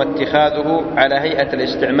استعماله حرم اتخاذه على هيئة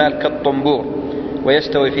الاستعمال كالطنبور،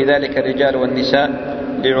 ويستوي في ذلك الرجال والنساء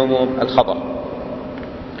لعموم الخبر.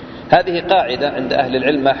 هذه قاعدة عند أهل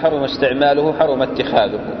العلم: ما حرم استعماله حرم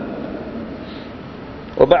اتخاذه.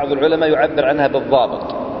 وبعض العلماء يعبر عنها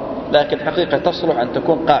بالضابط، لكن حقيقة تصلح أن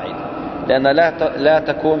تكون قاعدة، لأن لا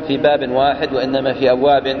تكون في باب واحد وإنما في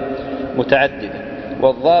أبواب متعددة.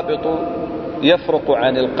 والضابط يفرق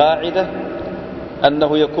عن القاعدة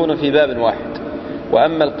أنه يكون في باب واحد،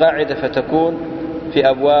 وأما القاعدة فتكون في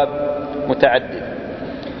أبواب متعددة.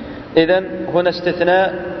 إذن هنا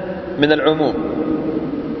استثناء من العموم،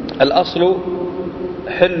 الأصل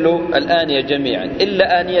حل الآنية جميعا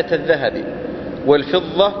إلا آنية الذهب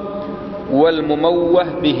والفضة والمموه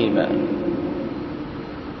بهما.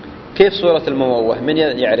 كيف صورة المموه؟ من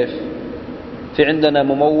يعرف؟ في عندنا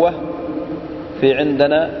مموه، في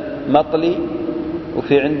عندنا مطلي،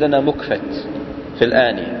 وفي عندنا مكفت في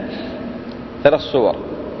الآنية، 3 صور: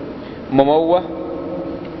 مموه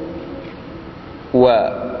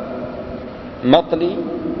ومطلي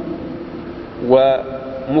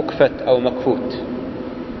ومكفت أو مكفوت.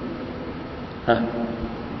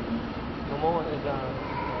 مموه إذا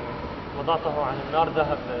وضعته عن النار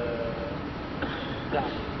ذهب،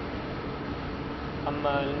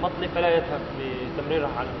 أما المطلي فلا يذهب بتمريره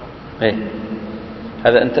على النار. إيه،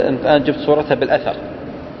 هذا أنت الآن جبت صورتها بالأثر.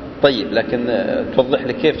 طيب، لكن توضح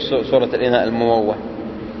لي كيف صورة الإناء المموه؟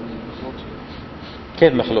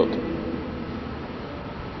 كيف مخلوط؟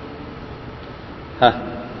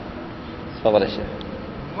 تفضل يا شيخ.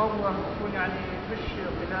 المموه يكون يعني مش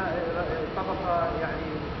طبقة، يعني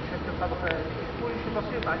شكل طبقة يكون شيء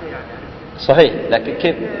بسيط عليه يعني. صحيح، لكن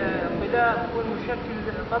كيف؟ الطلاء يكون مشكل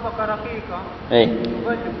طبقة رقيقة. إيه،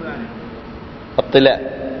 يغلب يعني. الطلاء.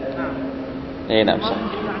 نعم. إيه نعم صح. يعني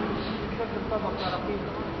مشكل طبقة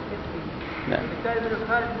رقيقة. نعم. بالتالي من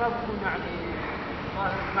الخارج ما بيكون يعني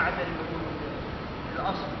ظاهر معدن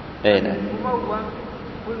الأصل. إيه نعم. المموه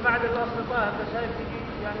والمعدن الأصل ظاهر، بس هاي بتجي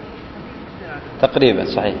يعني تقريبا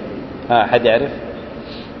صحيح. أحد يعرف؟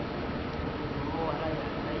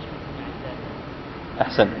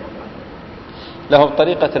 أحسن. لهم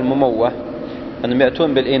طريقة المموه أنهم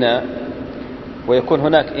يأتون بالإناء، ويكون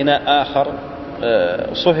هناك إناء آخر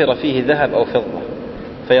صهر فيه ذهب أو فضة،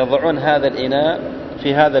 فيضعون هذا الإناء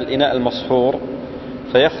في هذا الإناء المصهور،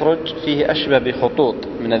 فيخرج فيه أشبه بخطوط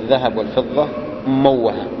من الذهب والفضة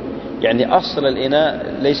مموه، يعني أصل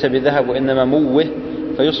الإناء ليس بذهب وإنما موه،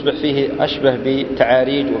 فيصبح فيه أشبه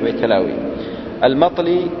بتعاريج وبتلاوي.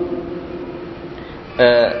 المطلي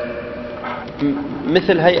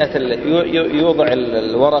مثل هيئة يوضع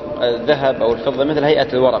الورق الذهب أو الفضة مثل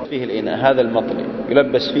هيئة الورق فيه الإناء، هذا المطلي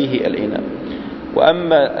يلبس فيه الإناء.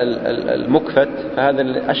 وأما المكفت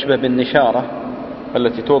فهذا أشبه بالنشارة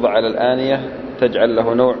التي توضع على الآنية، تجعل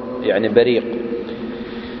له نوع يعني بريق.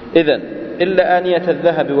 إذن إلا آنية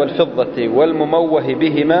الذهب والفضة والمموه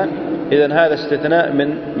بهما، إذن هذا استثناء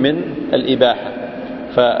من الإباحة.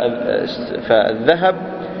 فالذهب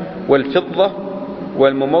والفضة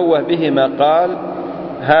والمموه بهما قال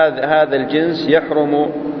هذا الجنس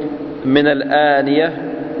يحرم من الآنية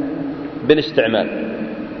بالاستعمال،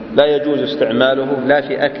 لا يجوز استعماله لا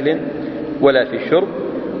في أكل ولا في شرب.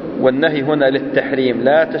 والنهي هنا للتحريم: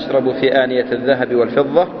 لا تشربوا في آنية الذهب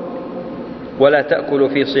والفضة ولا تأكلوا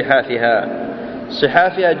في صحافها.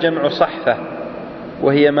 صحافها جمع صحفة،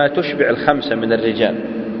 وهي ما تشبع 5 من الرجال،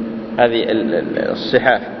 هذه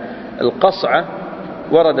الصحاف. القصعة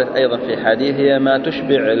وردت أيضا في حديث هي ما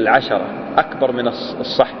تشبع 10، أكبر من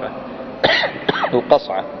الصحفة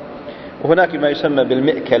القصعة. وهناك ما يسمى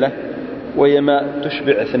بالمئكلة، وهي ما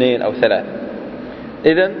تشبع 2 أو 3.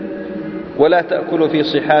 إذن ولا تأكلوا في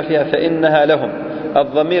صحافها فإنها لهم،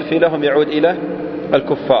 الضمير في لهم يعود إلى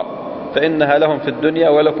الكفار، فإنها لهم في الدنيا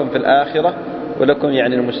ولكم في الآخرة، ولكم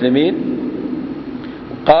يعني المسلمين.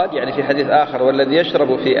 قال يعني في حديث آخر: والذي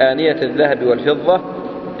يشرب في آنية الذهب والفضة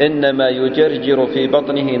إنما يجرجر في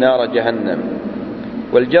بطنه نار جهنم.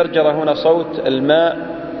 والجرجرة هنا صوت الماء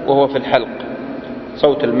وهو في الحلق،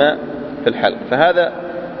 صوت الماء في الحلق. فهذا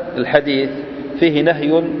الحديث فيه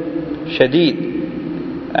نهي شديد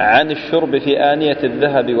عن الشرب في آنية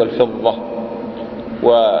الذهب والفضة،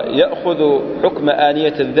 ويأخذ حكم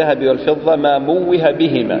آنية الذهب والفضة ما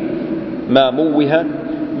موه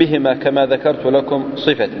بهما كما ذكرت لكم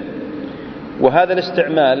صفته. وهذا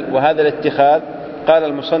الاستعمال وهذا الاتخاذ قال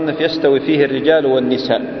المصنف يستوي فيه الرجال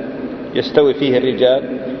والنساء، يستوي فيه الرجال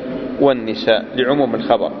والنساء لعموم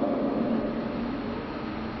الخبر.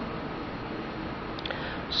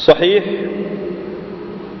 صحيح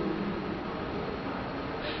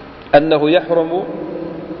أنه يحرم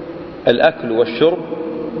الأكل والشرب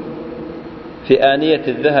في آنية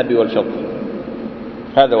الذهب والفضة،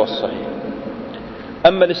 هذا هو الصحيح.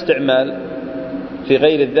 أما الاستعمال في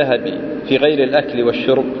غير الذهب في غير الأكل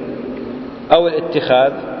والشرب أو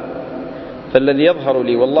الاتخاذ فالذي يظهر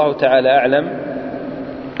لي والله تعالى أعلم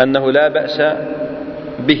أنه لا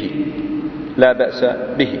بأس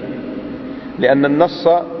به، لأن النص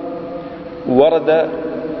ورد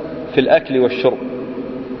في الأكل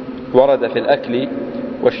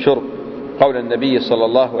والشرب، قول النبي صلى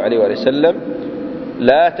الله عليه وسلم: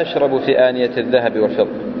 لا تشربوا في آنية الذهب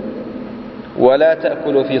والفضة ولا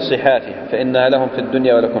تأكلوا في صحافها فإنها لهم في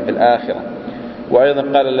الدنيا ولكم في الآخرة. وأيضا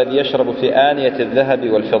قال: الذي يشرب في آنية الذهب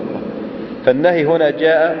والفضة. فالنهي هنا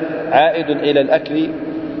جاء عائد إلى الأكل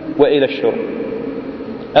وإلى الشرب.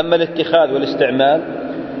 أما الاتخاذ والاستعمال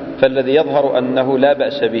فالذي يظهر أنه لا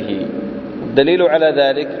بأس به. الدليل على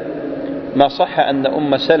ذلك ما صح أن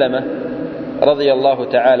أم سلمة رضي الله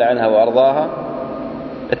تعالى عنها وأرضاها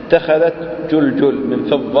اتخذت جلجل من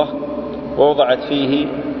فضة ووضعت فيه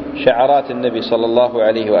شعرات النبي صلى الله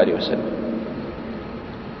عليه وآله وسلم.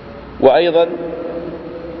 وأيضا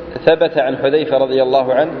ثبت عن حذيفة رضي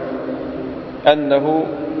الله عنه أنه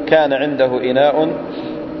كان عنده إناء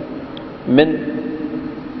من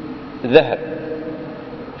ذهب،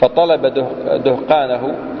 فطلب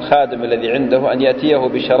دهقانه الخادم الذي عنده أن يأتيه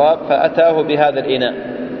بشراب، فأتاه بهذا الإناء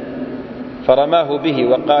فرماه به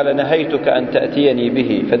وقال: نهيتك أن تأتيني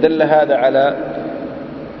به. فدل هذا على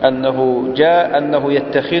أنه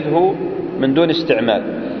يتخذه من دون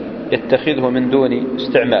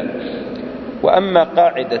استعمال. وأما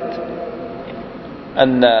قاعدة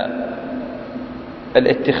أن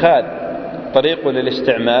الاتخاذ طريق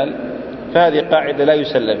للاستعمال فهذه قاعدة لا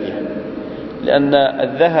يسلم بها، لأن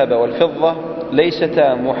الذهب والفضة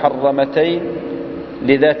ليستا محرمتين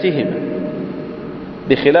لذاتهما،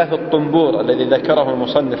 بخلاف الطنبور الذي ذكره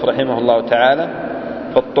المصنف رحمه الله تعالى.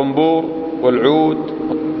 فالطنبور والعود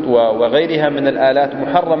وغيرها من الآلات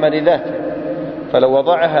محرمة لذاتها، فلو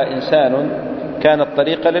وضعها إنسان كانت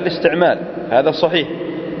طريقة للاستعمال، هذا صحيح.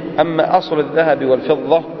 أما أصل الذهب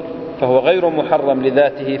والفضة فهو غير محرم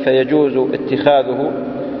لذاته، فيجوز اتخاذه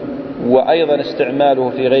وأيضا استعماله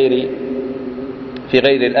في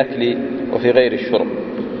غير الأكل وفي غير الشرب.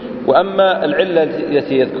 وأما العلة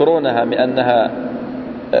التي يذكرونها من أنها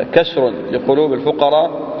كسر لقلوب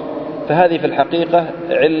الفقراء فهذه في الحقيقة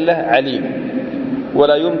علة عليمة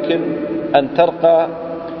ولا يمكن أن ترقى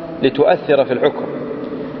لتؤثر في الحكم.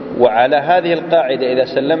 وعلى هذه القاعدة إذا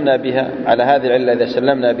سلمنا بها، على هذه العلة إذا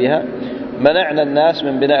سلمنا بها، منعنا الناس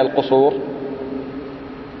من بناء القصور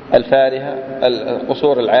الفارهة،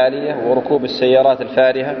 القصور العالية، وركوب السيارات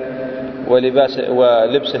الفارهة،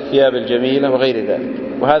 ولبس الثياب الجميلة وغير ذلك.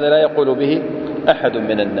 وهذا لا يقول به أحد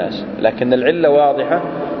من الناس، لكن العلة واضحة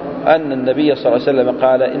أن النبي صلى الله عليه وسلم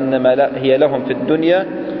قال: إنما هي لهم في الدنيا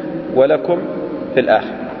ولكم في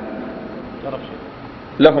الآخرة.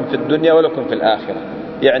 لهم في الدنيا ولكم في الآخرة،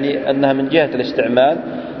 يعني أنها من جهة الاستعمال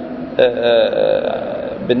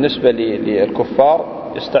بالنسبة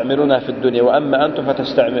للكفار يستعملونها في الدنيا، وأما أنتم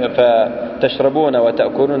فتشربون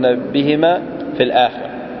وتأكلون بهما في الآخرة.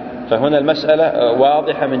 فهنا المسألة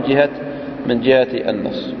واضحة من جهة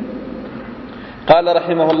النص. قال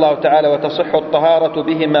رحمه الله تعالى: وتصح الطهارة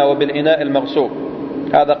بهما وبالإناء المغصوب.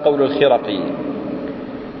 هذا قول الخرقي،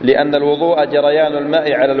 لأن الوضوء جريان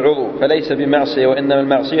الماء على العضو فليس بمعصية، وإنما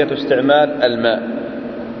المعصية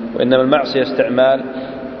استعمال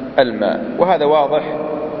الماء. وهذا واضح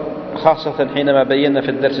خاصة حينما بينا في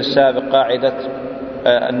الدرس السابق قاعدة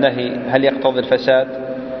النهي هل يقتضي الفساد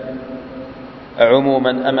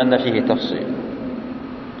عموما أم أن فيه تفصيل.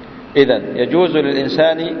 إذن يجوز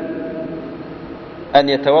للإنسان أن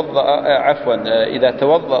يتوضأ إذا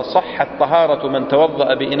توضأ صحت طهارة من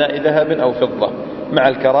توضأ بإناء ذهب أو فضة، مع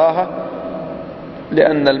الكراهة،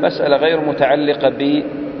 لأن المسألة غير متعلقة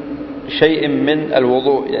بشيء من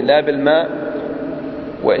الوضوء، لا بالماء،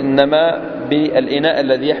 وإنما بالإناء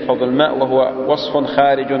الذي يحفظ الماء، وهو وصف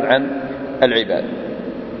خارج عن العباد.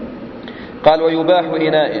 قال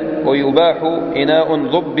ويباح إناء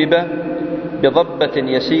ضبب بضبة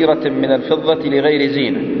يسيرة من الفضة لغير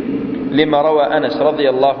زينة، لما روى أنس رضي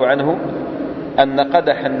الله عنه أن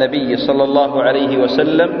قدح النبي صلى الله عليه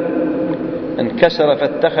وسلم انكسر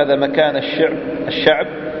فاتخذ مكان الشعب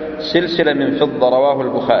سلسلة من فضة، رواه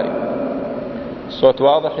البخاري. الصوت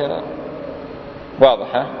واضح يا رأى؟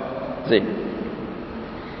 واضح ها؟ زين.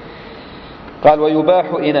 قال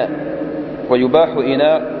ويباح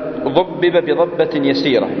إناء ضبب بضبة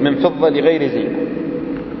يسيرة من فضة لغير زينة.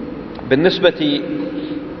 بالنسبة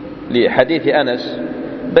لحديث أنس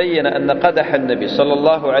بين أن قدح النبي صلى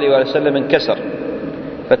الله عليه وسلم انكسر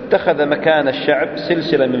فاتخذ مكان الشعب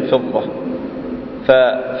سلسلة من فضة،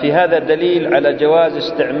 ففي هذا دليل على جواز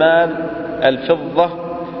استعمال الفضة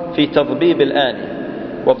في تضبيب الآنية.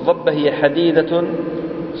 والضبة هي حديدة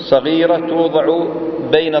صغيرة توضع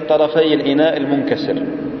بين طرفي الإناء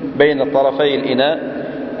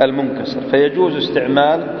المنكسر، فيجوز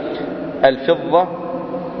استعمال الفضة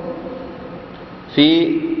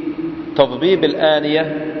في تضبيب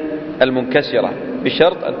الآنية المنكسرة،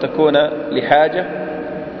 بشرط أن تكون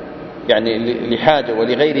لحاجة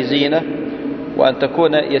ولغير زينة، وأن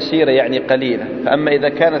تكون يسيرة يعني قليلة. فأما إذا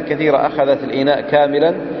كانت كثيرة أخذت الإناء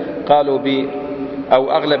كاملا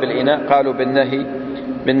أو أغلب الإناء قالوا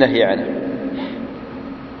بالنهي عنه.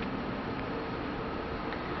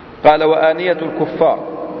 قال وآنية الكفار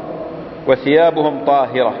وثيابهم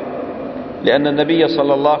طاهرة، لأن النبي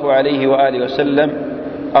صلى الله عليه وآله وسلم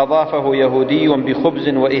أضافه يهودي بخبز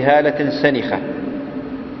وإهالة سنخة.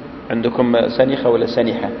 عندكم سنخة ولا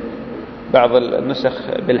سنحة؟ بعض النسخ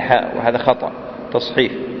بالحاء، وهذا خطأ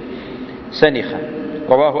تصحيف، سنخة.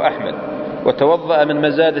 رواه أحمد. وتوضأ من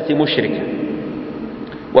مزادة مشركة.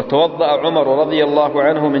 وتوضأ عمر رضي الله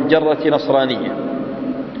عنه من جرة نصرانية.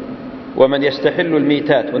 ومن يستحل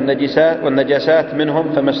الميتات والنجاسات منهم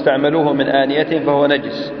فما استعملوه من آنية فهو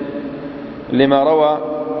نجس، لما روى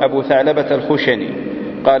أبو ثعلبة الخشني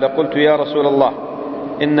قال قلت يا رسول الله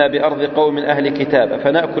إنا بأرض قوم أهل كتاب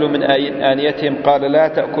فنأكل من آنيتهم، قال لا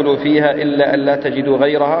تأكلوا فيها إلا أن لا تجدوا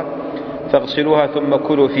غيرها فاغسلوها ثم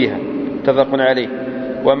كلوا فيها، متفق عليه.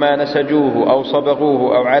 وما نسجوه أو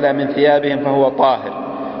صبغوه أو على من ثيابهم فهو طاهر،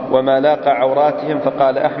 وما لاقى عوراتهم،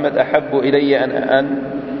 فقال أحمد أحب إلي أن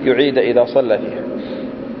يعيد إذا صلى فيها.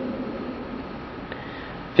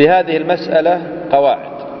 في هذه المسألة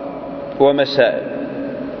قواعد ومسائل.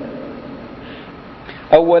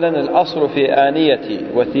 أولا الأصل في آنية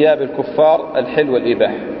وثياب الكفار الحل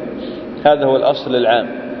والإباحة، هذا هو الأصل العام.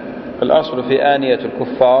 الأصل في آنية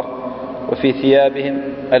الكفار وفي ثيابهم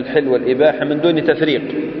الحل والإباحة من دون تفريق.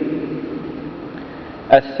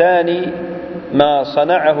 الثاني ما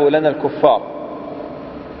صنعه لنا الكفار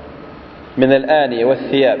من الآنية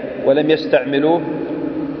والثياب ولم يستعملوه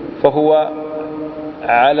فهو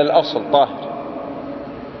على الأصل طاهر.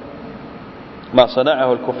 ما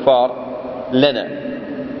صنعه الكفار لنا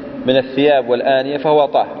من الثياب والآنية فهو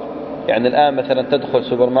طاهر. يعني الآن مثلا تدخل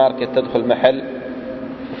سوبر ماركت، تدخل محل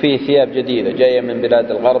فيه ثياب جديدة جاية من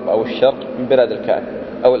بلاد الغرب أو الشرق، من بلاد الكافر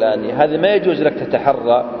أو الآنية، هذه ما يجوز لك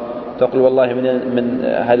تتحرى تقول والله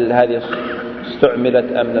من هل هذه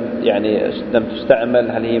استعملت أم لم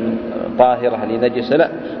تستعمل، هل هي طاهرة هل هي نجسة.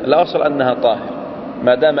 لا، الأصل أنها طاهرة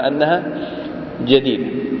ما دام أنها جديدة.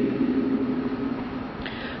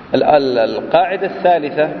 القاعدة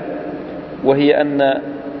الثالثة وهي أن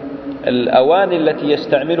الأواني التي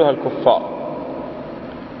يستعملها الكفار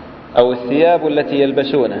أو الثياب التي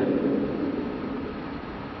يلبسونها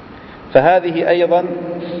فهذه أيضا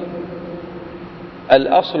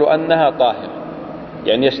الأصل أنها طاهرة،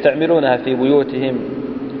 يعني يستعملونها في بيوتهم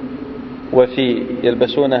وفي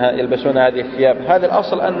يلبسون هذه الثياب، هذا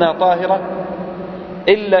الأصل أنها طاهرة،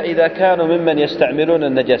 إلا إذا كانوا ممن يستعملون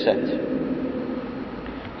النجاسات.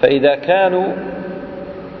 فإذا كانوا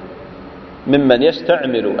ممن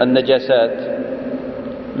يستعمل النجاسات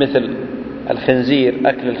مثل الخنزير،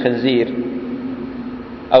 أكل الخنزير،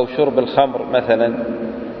 أو شرب الخمر مثلا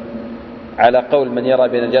على قول من يرى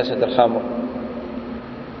بنجاسة الخمر،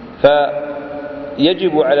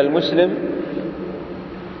 فيجب على المسلم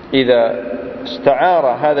إذا استعار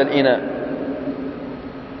هذا الإناء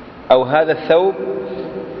أو هذا الثوب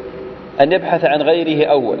أن يبحث عن غيره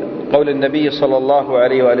أولا. قول النبي صلى الله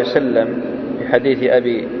عليه وآله وسلم في حديث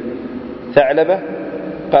أبي ثعلبة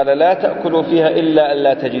قال لا تأكلوا فيها إلا أن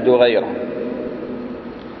لا تجدوا غيرها.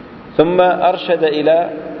 ثم أرشد إلى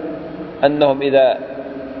أنهم إذا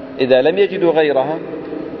إذا لم يجدوا غيرها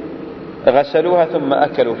غسلوها ثم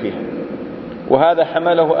أكلوا فيها. وهذا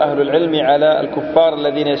حمله أهل العلم على الكفار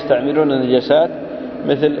الذين يستعملون النجاسات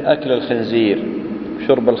مثل أكل الخنزير،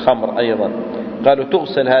 شرب الخمر أيضا، قالوا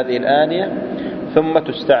تغسل هذه الآنية ثم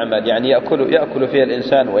تستعمل، يعني يأكل فيها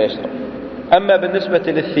الإنسان ويشرب. أما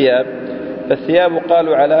بالنسبة للثياب فالثياب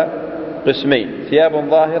قالوا على قسمين: ثياب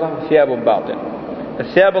ظاهرة وثياب باطنة.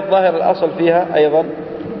 الثياب الظاهرة الأصل فيها أيضا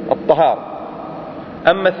الطهارة،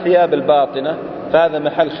 أما الثياب الباطنة فهذا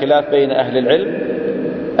محل خلاف بين أهل العلم.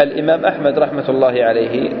 الإمام أحمد رحمة الله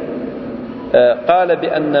عليه قال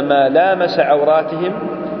بأن ما لامس عوراتهم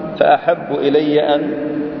فأحب إلي أن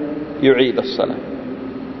يعيد الصلاة.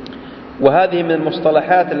 وهذه من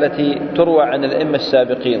المصطلحات التي تروى عن الأئمة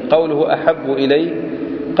السابقين. قوله أحب إلي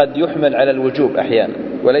قد يحمل على الوجوب أحيانا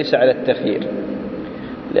وليس على التخيير،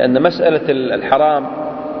 لأن مسألة الحرام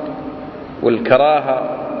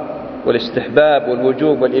والكراهة والاستحباب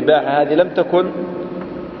والوجوب والإباحة هذه لم تكن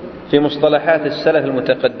في مصطلحات السلف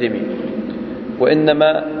المتقدمين،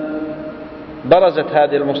 وإنما برزت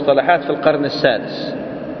هذه المصطلحات في القرن السادس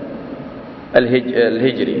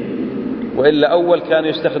الهجري، وإلا أول كانوا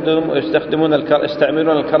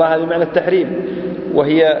يستعملون الكراهة بمعنى التحريم،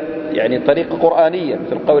 وهي يعني طريقة قرآنية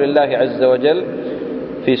في قول الله عز وجل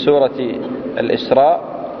في سورة الإسراء: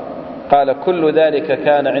 قال كل ذلك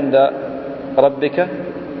كان عند ربك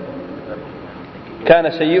كان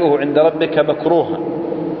سيئه عند ربك مكروها.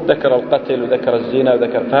 ذكر القتل وذكر الزنا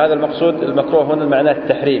فهذا المقصود المكروه هنا معناه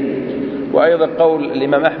التحريم. وأيضا قول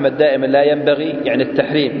الإمام أحمد دائما لا ينبغي يعني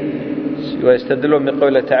التحريم، ويستدلون من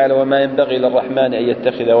قوله تعالى: وما ينبغي للرحمن أن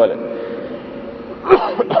يتخذ ولد.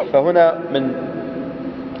 فهنا من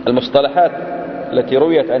المصطلحات التي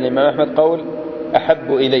رويت عن الإمام أحمد قول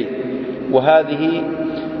أحب إلي، وهذه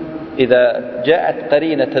إذا جاءت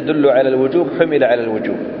قرينة تدل على الوجوب حمل على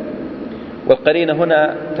الوجوب. والقرينة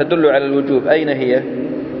هنا تدل على الوجوب، أين هي؟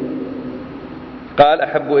 قال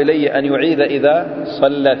أحب إلي أن يعيد إذا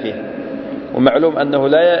صلى فيه. ومعلوم أنه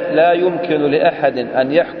لا يمكن لأحد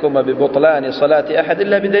أن يحكم ببطلان صلاة أحد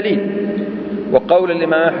إلا بدليل. وقول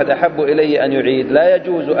الإمام أحمد أحب إلي أن يعيد لا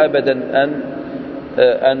يجوز أبدا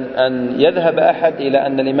أن يذهب أحد إلى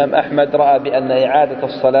أن الإمام أحمد رأى بأن إعادة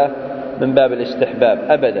الصلاة من باب الاستحباب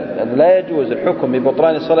أبدا، لأنه لا يجوز الحكم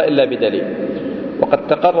ببطلان الصلاة إلا بدليل. وقد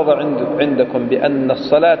تقرر عندكم بأن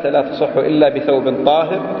الصلاة لا تصح إلا بثوب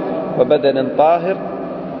طاهر وبدن طاهر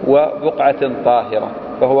وبقعة طاهرة،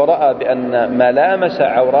 فهو رأى بأن ما لامس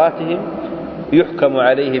عوراتهم يحكم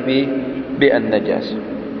عليه بالنجاسة.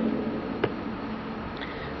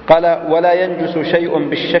 قال: ولا ينجس شيء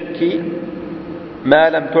بالشك ما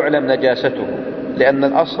لم تعلم نجاسته، لأن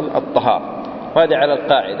الأصل الطهارة. وهذا على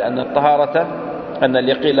القاعدة أن الطهارة أن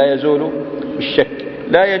اليقين لا يزول بالشك.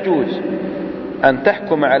 لا يجوز أن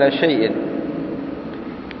تحكم على شيء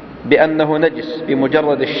بأنه نجس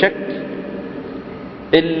بمجرد الشك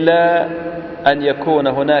إلا أن يكون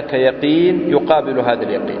هناك يقين يقابل هذا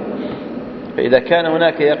اليقين. فإذا كان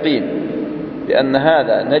هناك يقين بأن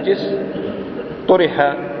هذا نجس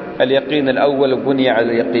طرح اليقين الأول وبني على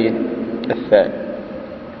اليقين الثاني.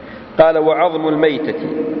 قال: وعظم الميتة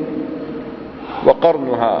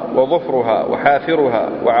وقرنها وظفرها وحافرها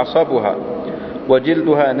وعصبها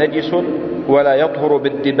وجلدها نجس ولا يطهر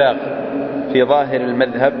بالدباغ في ظاهر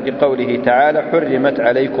المذهب، لقوله تعالى: حرمت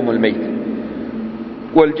عليكم الميتة.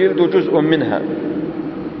 والجلد جزء منها.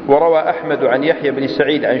 وروى أحمد عن يحيى بن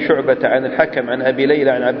سعيد عن شعبة عن الحكم عن أبي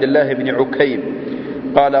ليلى عن عبد الله بن عكيم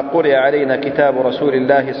قال: قرئ علينا كتاب رسول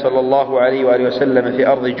الله صلى الله عليه وآله وسلم في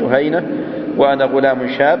أرض جهينة وأنا غلام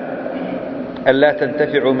شاب ألا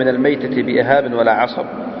تنتفعوا من الميتة بإهاب ولا عصب.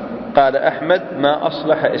 قال أحمد: ما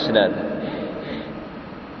أصلح إسناده.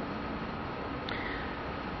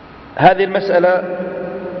 هذه المسألة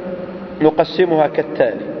نقسمها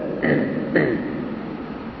كالتالي: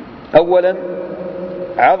 أولا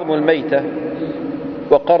عظم الميتة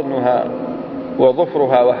وقرنها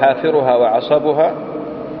وظفرها وحافرها وعصبها،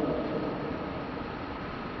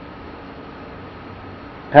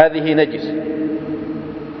 هذه نجس،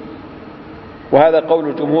 وهذا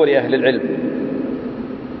قول جمهور أهل العلم.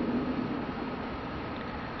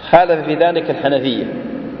 خالف في ذلك الحنفية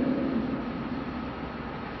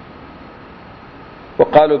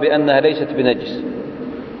وقالوا بأنها ليست بنجس،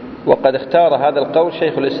 وقد اختار هذا القول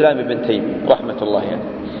شيخ الإسلام ابن تيمية رحمة الله عليه،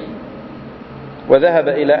 وذهب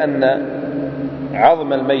إلى أن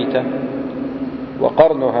عظم الميتة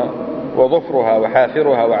وقرنها وظفرها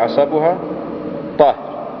وحافرها وعصبها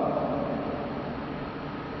طاهر.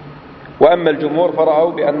 وأما الجمهور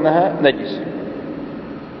فرأوا بأنها نجس.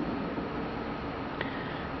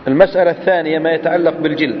 المسألة الثانية ما يتعلق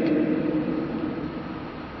بالجلد.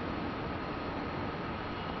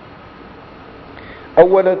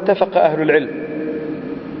 أولا اتفق أهل العلم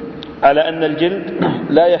على أن الجلد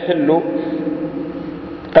لا يحل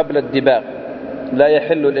قبل الدباغ، لا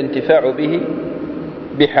يحل الانتفاع به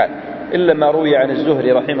بحال، إلا ما روي عن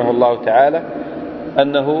الزهري رحمه الله تعالى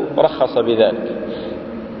أنه رخص بذلك.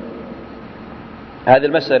 هذه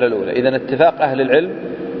المسألة الأولى. إذن اتفاق أهل العلم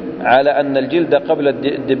على أن الجلد قبل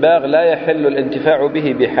الدباغ لا يحل الانتفاع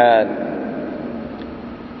به بحال،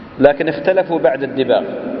 لكن اختلفوا بعد الدباغ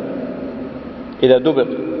إذا دبغ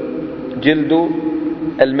جلد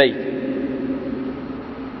الميت.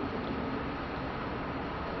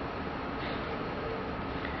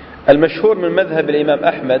 المشهور من مذهب الإمام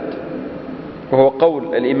أحمد وهو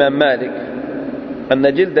قول الإمام مالك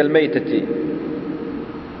أن جلد الميتة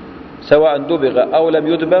سواء دبغ أو لم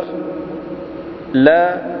يدبغ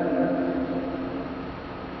لا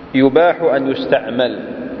يباح أن يستعمل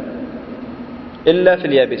إلا في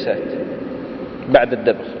اليابسات بعد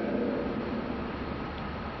الدبغ.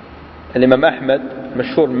 الإمام أحمد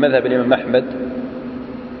مشهور من مذهب الإمام أحمد،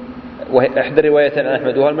 وإحدى رواية عن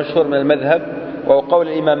أحمد وهو المشهور من المذهب، وهو قول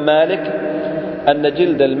الإمام مالك أن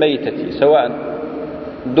جلد الميتة سواء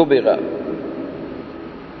دبغ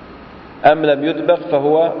أم لم يدبغ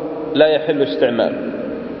فهو لا يحل استعماله.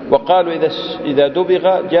 وقالوا إذا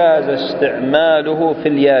دبغ جاز استعماله في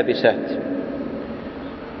اليابسات،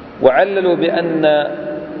 وعللوا بأن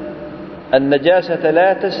النجاسة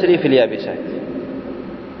لا تسري في اليابسات.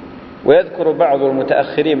 ويذكر بعض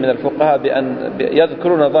المتأخرين من الفقهاء بأن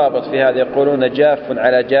يذكرون ضابط في هذا، يقولون جاف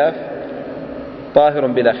على جاف طاهر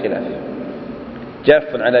بلا خلاف،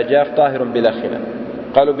 جاف على جاف طاهر بلا خلاف.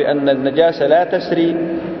 قالوا بأن النجاسة لا تسري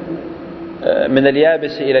من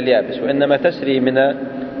اليابس إلى اليابس، وإنما تسري من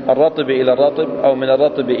الرطب إلى الرطب أو من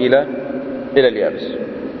الرطب إلى اليابس.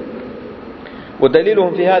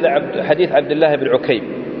 ودليلهم في هذا حديث عبد الله بن عكيم.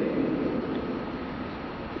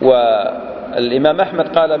 والإمام أحمد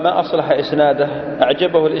قال ما أصلح إسناده،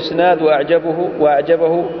 أعجبه الإسناد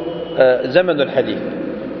وأعجبه زمن الحديث،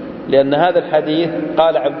 لأن هذا الحديث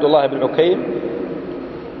قال عبد الله بن عكيم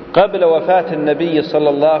قبل وفاة النبي صلى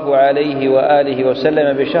الله عليه وآله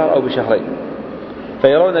وسلم بشهر أو بشهرين،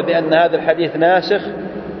 فيرون بأن هذا الحديث ناسخ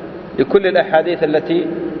لكل الأحاديث التي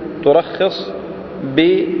ترخص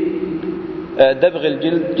بدبغ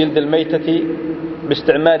جلد الميتة،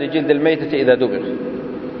 باستعمال جلد الميتة إذا دبغ.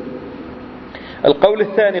 القول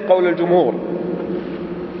الثاني قول الجمهور،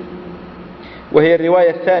 وهي الرواية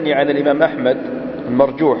الثانية عن الإمام أحمد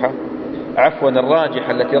المرجوحة، عفوا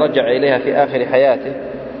الراجحة التي رجع إليها في آخر حياته.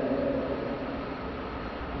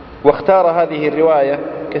 واختار هذه الرواية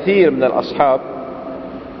كثير من الأصحاب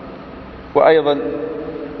وأيضا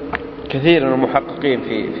كثير من المحققين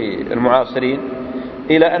في المعاصرين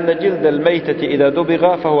إلى أن جلد الميتة إذا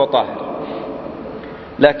دبغ فهو طاهر،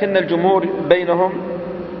 لكن الجمهور بينهم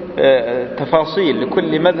تفاصيل،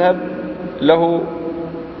 لكل مذهب له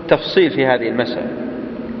تفصيل في هذه المسألة.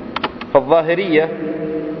 فالظاهرية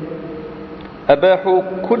أباحوا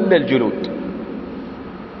كل الجلود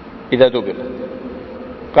إذا دبغ،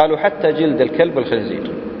 قالوا حتى جلد الكلب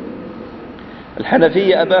والخنزير.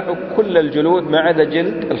 الحنفية أباحوا كل الجلود ما عدا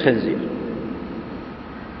جلد الخنزير.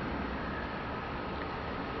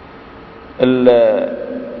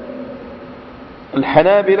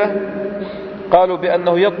 الحنابلة قالوا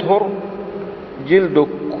بأنه يطهر جلد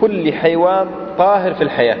كل حيوان طاهر في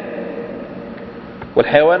الحياة،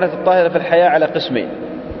 والحيوانات الطاهرة في الحياة على قسمين،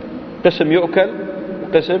 قسم يؤكل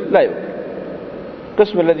وقسم لا يؤكل.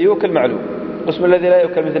 القسم الذي يؤكل معلوم، القسم الذي لا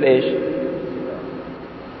يؤكل مثل إيش؟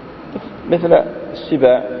 مثل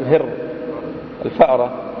السباع، الهر،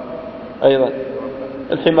 الفأرة، أيضا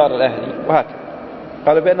الحمار الأهلي وهكذا.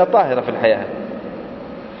 قالوا بأنها طاهرة في الحياة،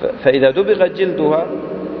 فإذا دبغ جلدها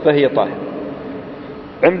فهي طاهرة.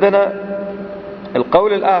 عندنا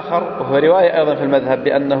القول الآخر وهو رواية أيضا في المذهب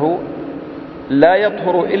بأنه لا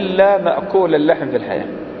يطهر إلا مأكول اللحم في الحياة،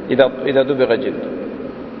 إذا دبغ جلد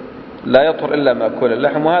لا يطهر إلا مأكول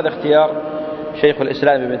اللحم. وهذا اختيار شيخ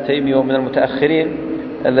الإسلام ابن تيمية، ومن المتأخرين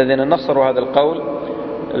الذين نصروا هذا القول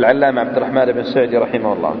العلامة عبد الرحمن بن سعدي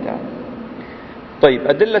رحمه الله تعالى. طيب،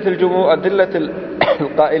 أدلة الجمهور، أدلة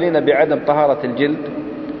القائلين بعدم طهارة الجلد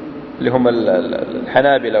اللي هم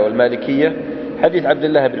الحنابلة والمالكية حديث عبد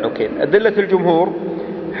الله بن عكيم. أدلة الجمهور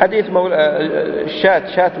حديث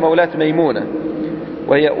شاة مولاة ميمونة،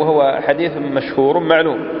 وهو حديث مشهور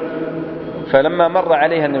معلوم. فلما مر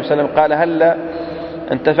عليها النبي صلى الله عليه وسلم قال هل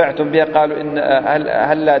انتفعتم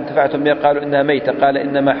بها؟ قالوا إنها ميتة. قال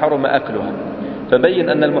إنما حرم أكلها، فبين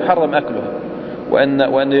أن المحرم أكلها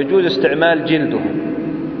وأن يجوز استعمال جلدها.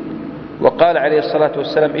 وقال عليه الصلاة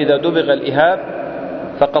والسلام إذا دبغ الإهاب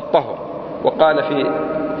فقد طهر. وقال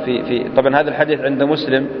في طبعا هذا الحديث عند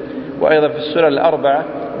مسلم وأيضا في السنن الأربعة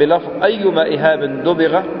بلفظ أيما إهاب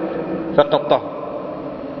دبغ فقد طهر،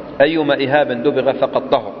 أيما إهاب دبغ فقد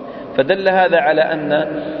طهر. فدل هذا على أن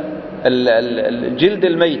الجلد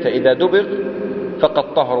الميت إذا دبغ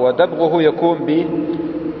فقد طهر، ودبغه يكون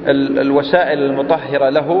بالوسائل المطهرة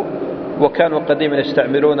له. وكانوا قديما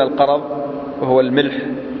يستعملون القرض وهو الملح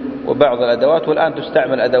وبعض الأدوات، والآن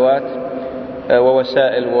تستعمل أدوات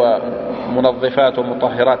ووسائل ومنظفات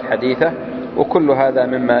ومطهرات حديثة، وكل هذا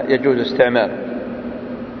مما يجوز استعماله.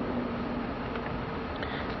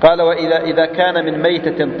 قال إذا كان من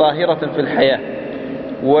ميتة طاهرة في الحياة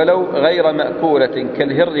ولو غير مأكولة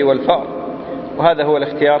كالهر والفأر، وهذا هو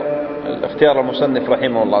الاختيار المصنف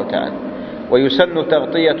رحمه الله تعالى. ويسن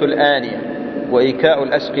تغطية الآنية وإيكاء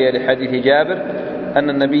الأسقية لحديث جابر أن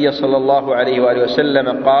النبي صلى الله عليه وآله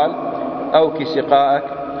وسلم قال: أوك سقاءك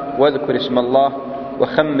واذكر اسم الله،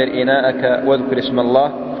 وخمر إناءك واذكر اسم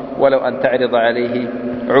الله، ولو أن تعرض عليه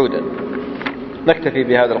عودا. نكتفي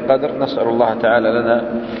بهذا القدر، نسأل الله تعالى لنا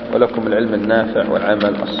ولكم العلم النافع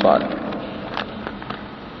والعمل الصالح.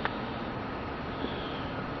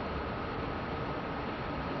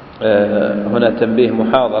 هنا تنبيه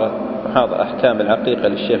محاضرة أحكام العقيقة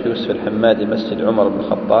للشيخ يوسف الحمادي، مسجد عمر بن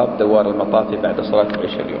الخطاب، دوار المطافي، بعد صلاة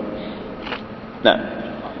العشاء اليوم. نعم.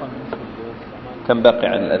 كم باقي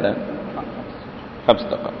عن الأذان؟ 5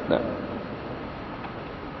 دقائق. نعم.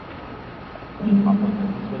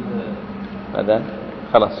 أذان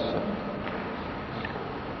خلاص.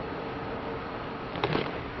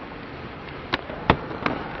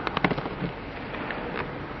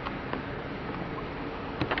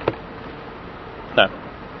 نعم.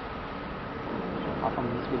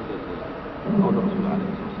 بالنسبة لقول الرسول عليه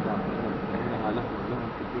الصلاة والسلام إنها لهم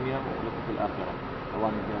في الدنيا ولكم في الآخرة،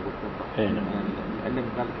 أوان الذهب والفضة. العلم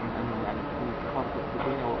ذلك من أنه يعني تكون خاصة في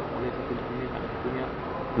الدنيا وليس في الدنيا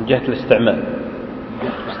من جهة الاستعمال،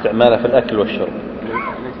 استعمالها في الأكل والشرب.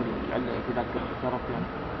 ليس العلم في ذلك الترف يعني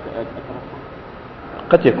الترف.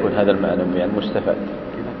 قد يكون هذا المعنى يعني مستفاد.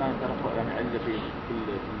 إذا كان الترف يعني علة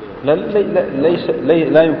في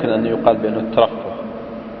لا يمكن أن يقال بأنه الترفه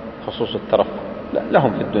خصوص الترفه، لا،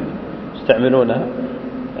 لهم في الدنيا يستعملونها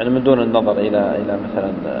يعني من دون النظر إلى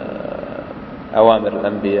مثلا أوامر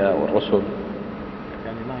الأنبياء والرسل.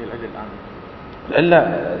 يعني ما هي العلة الآن؟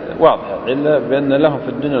 إلا واضحة، إلا بأن لهم في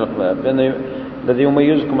الدنيا، بأن الذي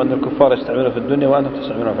يميزكم أن الكفار يستعملون في الدنيا وأنتم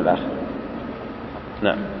تستعملون في الآخرة.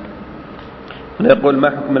 نعم. يقول: ما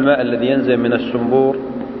حكم الماء الذي ينزل من السنبور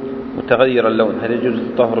متغير اللون، هل يجوز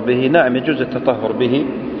التطهر به؟ نعم، يجوز التطهر به،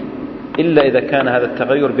 إلا إذا كان هذا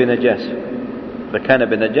التغير بنجاسة. إذا كان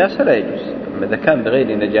بنجاسة لا يجوز، أما إذا كان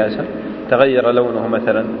بغير نجاسة تغير لونه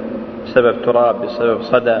مثلا بسبب تراب، بسبب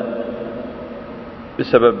صدى،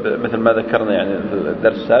 بسبب مثل ما ذكرنا يعني في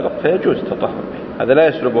الدرس السابق، فيجوز التطهر به، هذا لا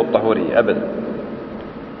يسلب الطهورية أبدا.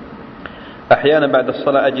 أحيانا بعد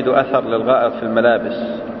الصلاة أجد أثر للغائط في الملابس،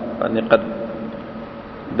 وأني قد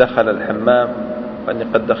دخل الحمام وأني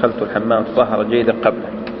قد دخلت الحمام تطهر جيدا قبله.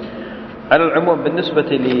 على العموم بالنسبة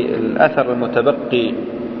للأثر المتبقي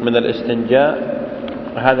من الاستنجاء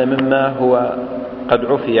هذا مما هو قد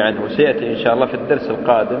عفي عنه، سيأتي إن شاء الله في الدرس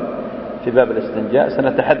القادم في باب الاستنجاء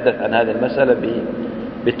سنتحدث عن هذه المسألة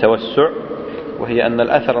بالتوسع، وهي أن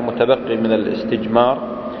الأثر المتبقي من الاستجمار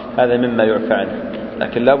هذا مما يعفى عنه،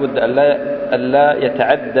 لكن لا بد أن لا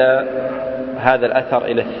يتعدى هذا الأثر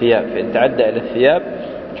إلى الثياب، فإن تعدى إلى الثياب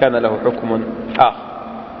كان له حكم آخر.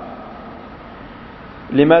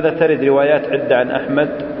 لماذا ترد روايات عدة عن أحمد،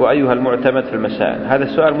 وأيها المعتمد في المسائل؟ هذا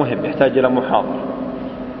السؤال مهم يحتاج إلى محاضرة.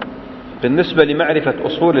 بالنسبة لمعرفة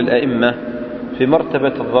أصول الأئمة في مرتبة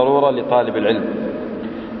الضرورة لطالب العلم،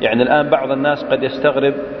 يعني الآن بعض الناس قد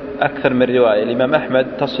يستغرب أكثر من رواية. الإمام أحمد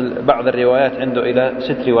تصل بعض الروايات عنده إلى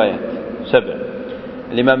 6 روايات 7،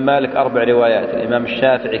 الإمام مالك 4 روايات، الإمام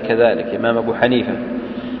الشافعي كذلك، الإمام أبو حنيفة.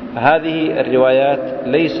 هذه الروايات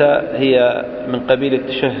ليس هي من قبيل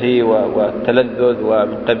التشهي والتلذذ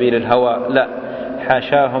ومن قبيل الهوى، لا،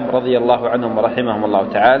 حاشاهم رضي الله عنهم ورحمهم الله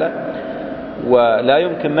تعالى. ولا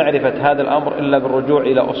يمكن معرفة هذا الأمر إلا بالرجوع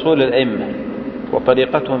إلى أصول الأئمة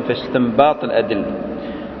وطريقتهم في استنباط الأدلة.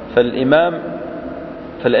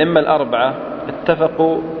 فالأئمة الأربعة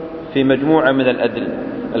اتفقوا في مجموعة من الأدلة،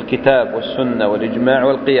 الكتاب والسنة والإجماع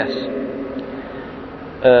والقياس.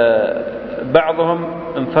 بعضهم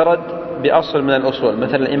انفرد بأصل من الأصول،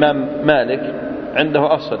 مثل الإمام مالك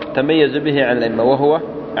عنده أصل تميز به عن الأئمة وهو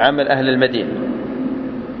عمل أهل المدينة.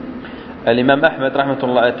 الإمام أحمد رحمة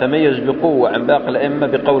الله تميز بقوة عن باقي الأئمة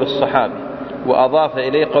بقول الصحابي، وأضاف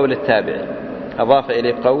إليه قول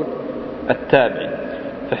التابعي.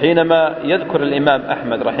 فحينما يذكر الإمام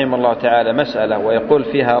أحمد رحمه الله تعالى مسألة ويقول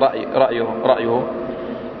فيها رأيه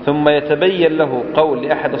ثم يتبين له قول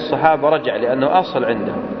لأحد الصحابة رجع لأنه أصل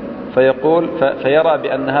عنده، فيقول فيرى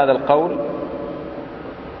بأن هذا القول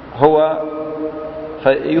هو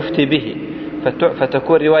فيفتي به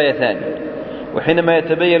فتكون رواية ثانية. وحينما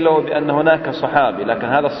يتبين له بأن هناك صحابي لكن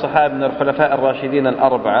هذا الصحابي من الخلفاء الراشدين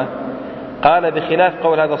الأربعة قال بخلاف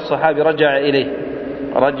قول هذا الصحابي رجع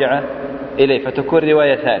إليه فتكون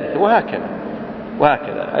رواية ثالثة،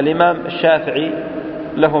 وهكذا. الإمام الشافعي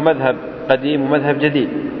له مذهب قديم ومذهب جديد.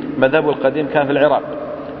 مذهبه القديم كان في العراق،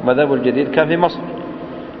 ومذهبه الجديد كان في مصر،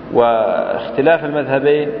 واختلاف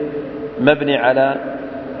المذهبين مبني على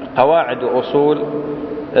قواعد وأصول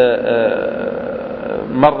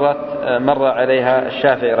مر عليها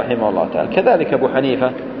الشافعي رحمه الله تعالى. كذلك أبو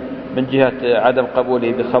حنيفة من جهة عدم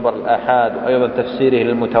قبوله بخبر الآحاد، وأيضا تفسيره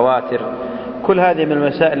للمتواتر. كل هذه من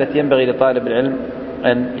المسائل التي ينبغي لطالب العلم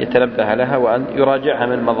أن يتنبه لها وأن يراجعها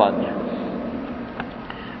من مظانها.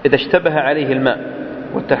 إذا اشتبه عليه الماء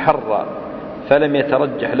وتحرى فلم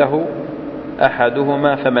يترجح له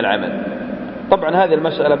أحدهما فما العمل؟ طبعا هذه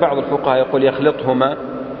المسألة بعض الفقهاء يقول يخلطهما،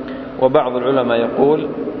 وبعض العلماء يقول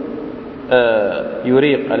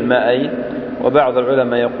يريق الماءين، وبعض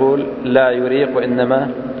العلماء يقول لا يريق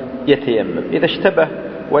وإنما يتيمم. إذا اشتبه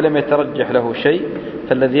ولم يترجح له شيء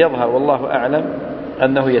فالذي يظهر والله أعلم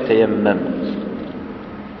أنه يتيمم.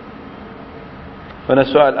 هنا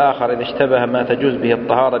سؤال آخر: إذا اشتبه ما تجوز به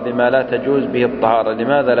الطهارة بما لا تجوز به الطهارة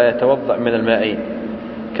لماذا لا يتوضأ من المائين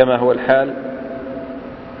كما هو الحال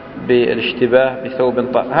بالاشتباه بثوب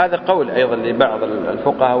طاهر؟ هذا قول أيضا لبعض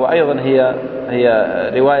الفقهاء، وأيضا هي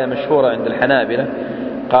رواية مشهورة عند الحنابلة،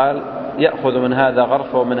 قال يأخذ من هذا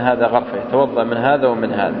غرفة ومن هذا غرفة، يتوضأ من هذا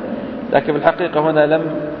ومن هذا. لكن في الحقيقة هنا لم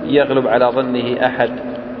يغلب على ظنه أحد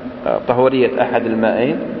طهورية أحد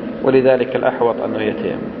المائين، ولذلك الأحوط أنه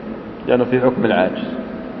يتيمم لأنه في حكم العاجز.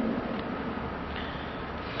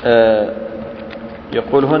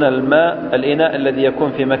 يقول هنا الماء الإناء الذي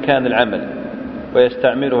يكون في مكان العمل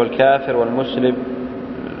ويستعمله الكافر والمسلم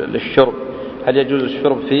للشرب، هل يجوز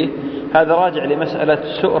الشرب فيه؟ هذا راجع لمسألة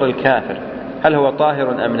سؤر الكافر، هل هو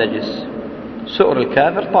طاهر أم نجس؟ سؤر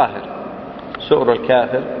الكافر طاهر، سؤر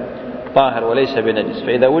الكافر طاهر وليس بنجس.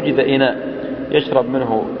 فإذا وجد إناء يشرب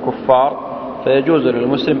منه كفار فيجوز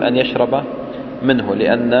للمسلم أن يشرب منه،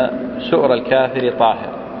 لأن سؤر الكافر طاهر،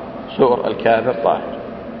 سؤر الكافر طاهر.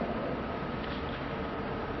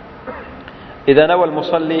 إذا نوى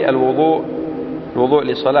المصلي الوضوء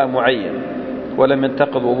لصلاة معين ولم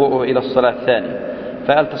ينتقض وضوءه إلى الصلاة الثانية،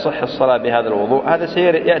 فهل تصح الصلاة بهذا الوضوء؟ هذا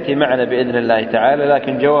سيأتي معنا بإذن الله تعالى،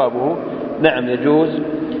 لكن جوابه نعم، يجوز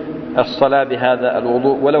الصلاة بهذا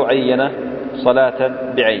الوضوء ولو عين صلاة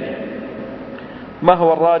بعينه. ما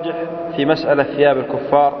هو الراجح في مسألة ثياب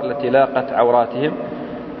الكفار التي لاقت عوراتهم؟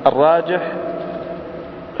 الراجح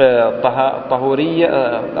طهورية،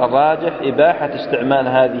 الراجح إباحة استعمال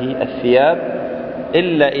هذه الثياب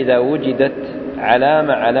إلا إذا وجدت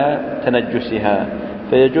علامة على تنجسها،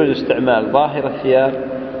 فيجوز استعمال ظاهر الثياب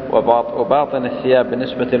وباطن الثياب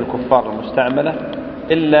بالنسبة للكفار المستعملة،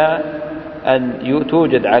 إلا أن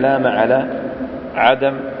توجد علامة على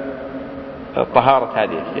عدم طهارة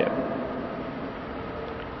هذه الثياب.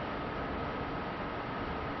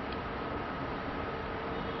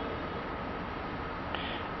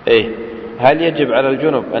 هل يجب على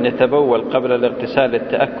الجنب أن يتبول قبل الاغتسال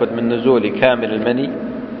للتأكد من نزول كامل المني؟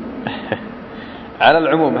 على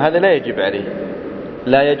العموم هذا لا يجب عليه،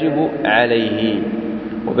 لا يجب عليه.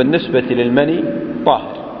 وبالنسبة للمني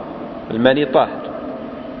طاهر، المني طاهر،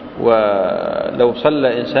 ولو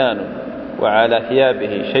صلى إنسان وعلى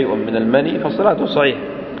ثيابه شيء من المني فصلاته صحيحة،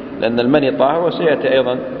 لأن المني طاهر، وسيأتي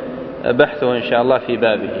أيضا بحثه إن شاء الله في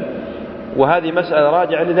بابه. وهذه مسألة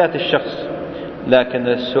راجعة لذات الشخص، لكن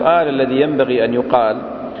السؤال الذي ينبغي أن يقال: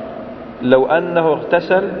 لو أنه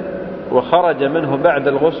اغتسل وخرج منه بعد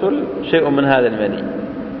الغسل شيء من هذا المني،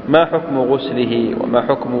 ما حكم غسله وما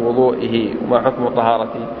حكم وضوئه وما حكم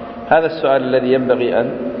طهارته؟ هذا السؤال الذي ينبغي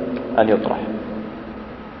أن يطرح.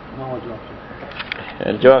 ما هو الجواب؟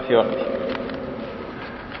 الجواب في وقته.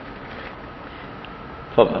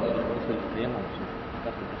 تفضل.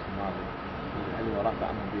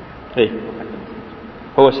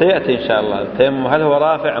 هو سيأتي إن شاء الله التيمم هل هو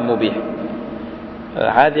رافع أم مبيح؟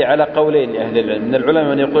 هذه على قولين لأهل العلم. من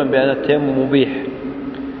العلماء من يقول بأن التيمم مبيح،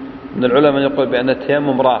 من العلماء من يقول بأن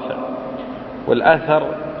التيمم رافع. والأثر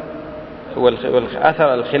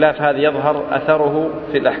الخلاف هذا يظهر أثره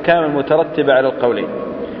في الأحكام المترتبة على القولين.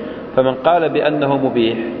 فمن قال بأنه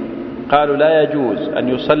مبيح قالوا لا يجوز أن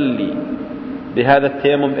يصلي بهذا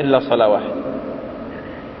التيمم إلا صلاة واحدة،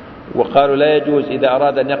 وقالوا لا يجوز إذا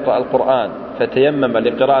أراد أن يقرأ القرآن فتيمم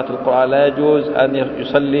لقراءة القرآن لا يجوز أن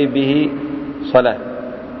يصلي به صلاة،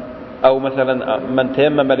 أو مثلا من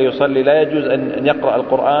تيمم ليصلي لا يجوز أن يقرأ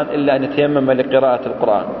القرآن إلا أن يتيمم لقراءة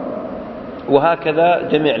القرآن، وهكذا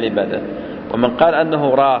جميع العبادات. ومن قال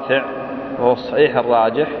أنه رافع وهو الصحيح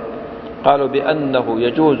الراجح قالوا بأنه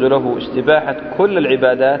يجوز له استباحة كل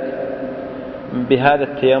العبادات بهذا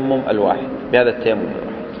التيمم الواحد.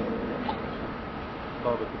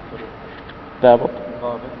 ضابط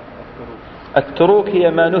التروك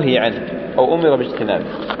هي ما نهي عنه أو أمر باجتنابه،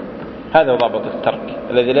 هذا ضابط الترك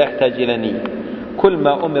الذي لا يحتاج إلى نية. كل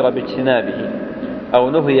ما أمر باجتنابه أو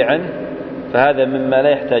نهي عنه فهذا مما لا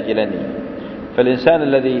يحتاج إلى نية. فالإنسان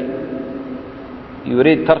الذي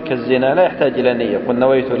يريد ترك الزنا لا يحتاج إلى نية، قل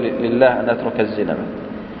نويت لله أن أترك الزنا.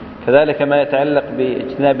 كذلك ما يتعلق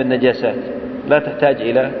باجتناب النجاسات لا تحتاج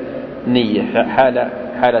إلى نية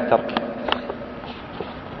حال تركه.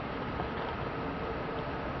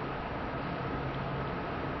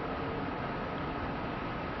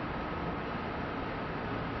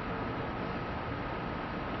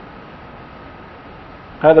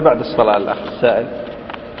 هذا بعد الصلاة. الأخ السائل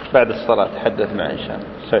بعد الصلاة تحدث معي إن شاء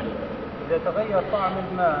الله. صحيح. إذا تغير طعم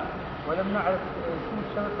الماء ولم نعرف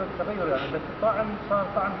شو السبب التغير يعني، بس الطعم صار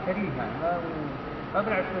طعم كريه يعني ما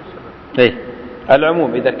بنعرف شو السبب. إيه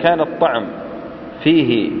العموم إذا كان الطعم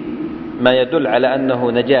فيه ما يدل على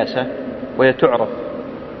أنه نجاسة وهي تعرف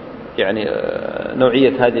يعني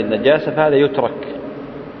نوعية هذه النجاسة فهذا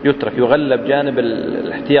يترك يغلب جانب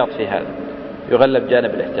الاحتياط في هذا،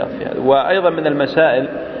 وأيضا من المسائل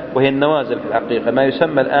وهي النوازل في الحقيقة ما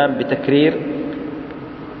يسمى الآن بتكرير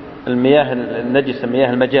المياه النجسة، مياه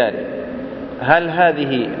المجاري. هل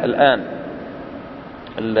هذه الآن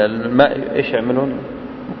الماء إيش يعملون؟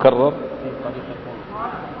 مكرر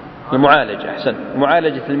المعالج، أحسن،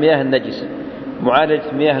 معالجة المياه النجسة،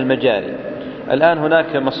 معالجة مياه المجاري. الآن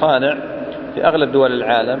هناك مصانع في أغلب دول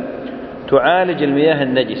العالم تعالج المياه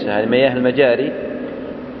النجسة، هذه مياه المجاري،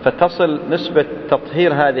 فتصل نسبة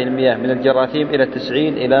تطهير هذه المياه من الجراثيم إلى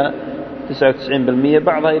 90 إلى 99%،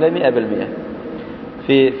 بعضها إلى 100%.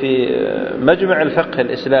 في مجمع الفقه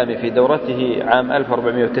الإسلامي في دورته عام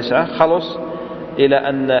 1409 خلص إلى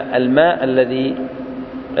أن الماء الذي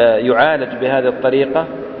يعالج بهذه الطريقة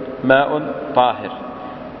ماء طاهر.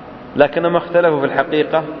 لكنهم اختلفوا في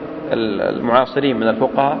الحقيقة، المعاصرين من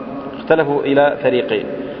الفقهاء اختلفوا إلى فريقين.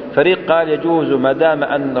 فريق قال يجوز ما دام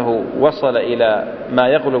أنه وصل إلى ما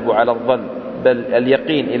يغلب على الظن بل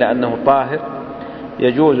اليقين إلى أنه طاهر،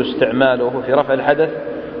 يجوز استعماله في رفع الحدث،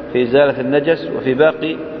 في إزالة النجس، وفي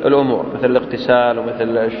باقي الأمور مثل الاغتسال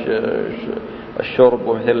ومثل الشرب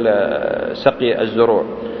ومثل سقي الزروع.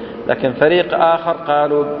 لكن فريق آخر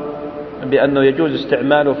قالوا بأنه يجوز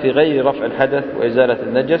استعماله في غير رفع الحدث وإزالة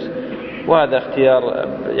النجس، وهذا اختيار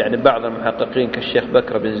يعني بعض المحققين كالشيخ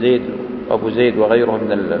بكر بن زيد وأبو زيد وغيرهم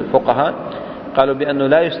من الفقهاء، قالوا بأنه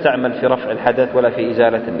لا يستعمل في رفع الحدث ولا في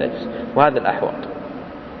إزالة النجس، وهذا الأحوط.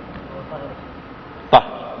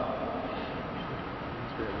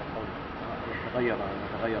 تغير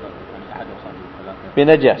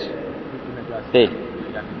بنجاسة. إيه؟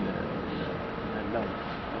 يعني اللون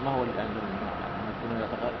ما هو اللون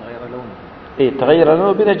تغير لونه؟ إيه تغير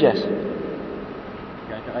لونه بنجاسة،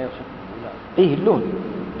 يعني تغير شكله لا؟ إيه اللون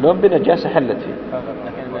لون بنجاسة حلت فيه.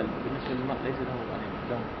 لكن بالنسبة للماء ليس له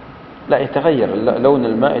لون؟ لا يتغير لون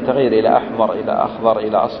الماء، يتغير إلى أحمر إلى أخضر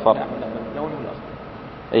إلى أصفر. لونه الأصفر.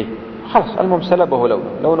 إيه خلاص المهم سلبه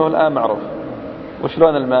لونه الآن معروف. وش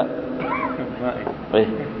لون الماء؟ مائي. إيه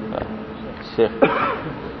الشيخ.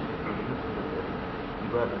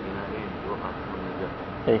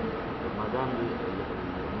 إيه ما دام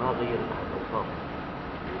ما غير أحد أوصاف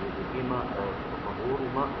في ماء طهور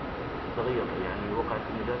وماء تغير يعني وقعت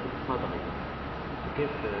النجاسة ما تغير، كيف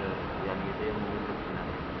يعني يتيمم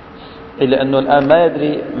إلا أنه الآن ما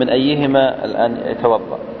يدري من أيهما الآن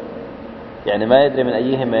يتوضأ، يعني ما يدري من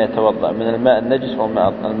أيهما يتوضأ، من الماء النجس أو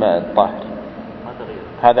الماء الطاهر. ما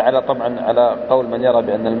تغير. هذا على طبعا على قول من يرى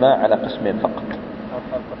بأن الماء على قسمين فقط.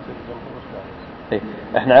 إيه؟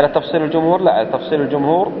 احنا على تفصيل الجمهور لا، على تفصيل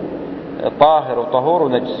الجمهور طاهر وطهور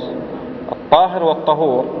ونجس. الطاهر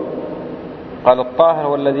والطهور قال الطاهر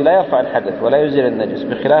هو الذي لا يرفع الحدث ولا يزيل النجس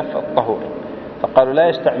بخلاف الطهور، فقالوا لا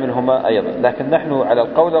يستعملهما أيضا. لكن نحن على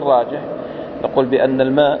القول الراجح نقول بأن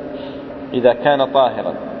الماء إذا كان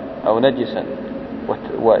طاهرا أو نجسا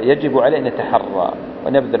ويجب عليه أن يتحرى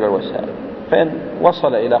وأن يبذل الوسائل، فإن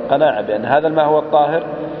وصل إلى قناعة بأن هذا الماء هو الطاهر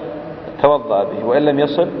توضأ به، وإن لم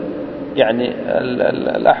يصل يعني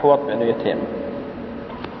الأحوط بأنه يتيمم.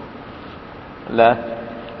 لا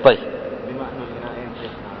طيب بما أنه الإناءين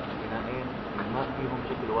الماء فيهم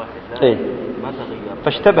شكل واحد لا إيه؟ ما تغير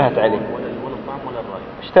فاشتبهت عليه ولا الطعم ولا الرائحة،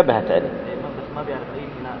 اشتبهت عليه. بس ما بيعرف أي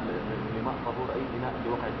إناء لماء طهور أي إناء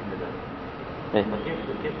لوقعة النجاسة. إيه؟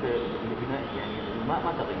 فكيف البناء يعني الماء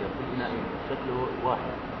ما تغير في البنائين شكله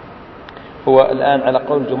واحد. هو الآن على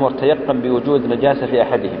قول الجمهور تيقن بوجود نجاسة في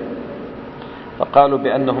أحدهم، فقالوا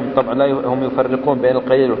بأنهم طبعا هم يفرقون بين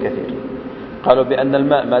القليل والكثير. قالوا بأن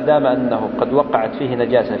الماء ما دام أنه قد وقعت فيه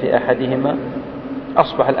نجاسة في أحدهما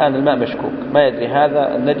أصبح الآن الماء مشكوك، ما يدري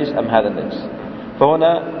هذا النجس أم هذا النجس،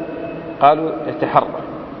 فهنا قالوا يتحرى.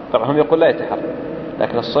 طبعا هم يقول لا يتحرى،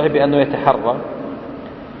 لكن الصحيح بأنه يتحرى.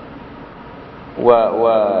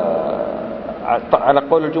 على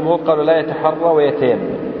قول الجمهور قالوا لا يتحرى ويتيمم.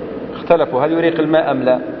 اختلفوا هل يريق الماء أم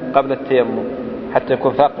لا قبل التيمم حتى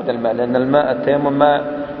يكون فاقد الماء، لأن الماء التيمم ما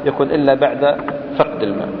يكون إلا بعد فقد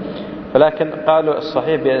الماء. فلكن قالوا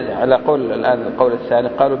الصحيح على قول الآن القول الثاني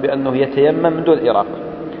قالوا بأنه يتيمم من دون إراقة،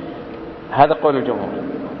 هذا قول الجمهور.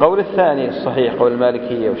 قول الثاني الصحيح قول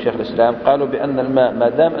المالكية وشيخ الإسلام قالوا بأن الماء ما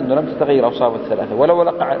دام أنه لم تتغير أوصافه الثلاثة ولو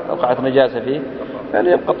وقعت نجاسة فيه فإنه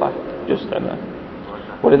يبقى طاهر جزء استعمال.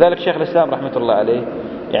 ولذلك شيخ الإسلام رحمة الله عليه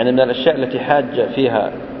يعني من الأشياء التي حاج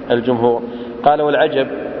فيها الجمهور قال والعجب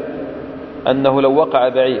أنه لو وقع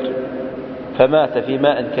بعير فمات في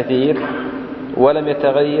ماء كثير ولم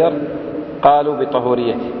يتغير قالوا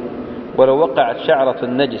بطهوريته، ولو وقعت شعرة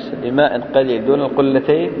النجس بماء قليل دون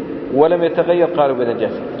القلتين ولم يتغير قالوا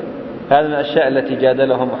بنجاسة. هذا من الأشياء التي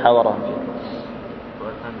جادلهم وحاورهم فيها.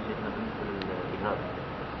 سؤال ثاني شيخنا بالنسبة للإهاب،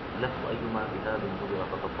 لفظ أيما إهاب مضيع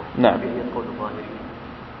فقط. نعم. في قول ظاهري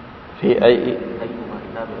في أيما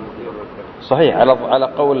إهاب مضيع صحيح على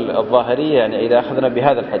قول الظاهرية، يعني إذا أخذنا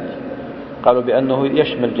بهذا الحديث قالوا بأنه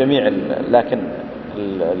يشمل جميع لكن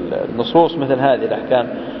النصوص مثل هذه الأحكام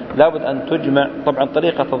لابد أن تجمع. طبعا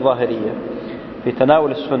طريقة الظاهرية في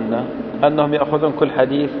تناول السنة أنهم يأخذون كل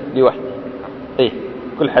حديث لوحده، إيه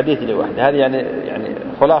كل حديث لوحده، هذه يعني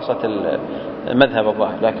خلاصة المذهب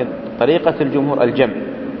الظاهر. لكن طريقة الجمهور الجمع،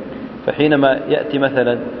 فحينما يأتي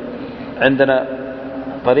مثلا عندنا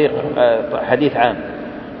طريق حديث عام،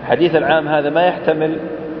 حديث العام هذا ما يحتمل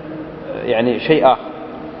يعني شيء آخر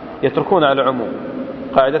يتركون على عموم.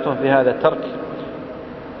 قاعدتهم في هذا ترك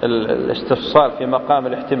الاستفصال في مقام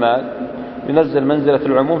الاحتمال ينزل منزلة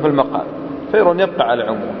العموم في المقام، فيرون يبقى على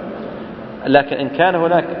عموم. لكن إن كان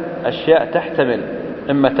هناك أشياء تحتمل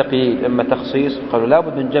إما تقييد إما تخصيص قالوا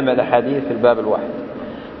لابد من جمع الأحاديث في الباب الواحد.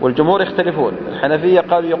 والجمهور يختلفون، الحنفية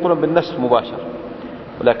قالوا يقولون بالنسخ مباشر،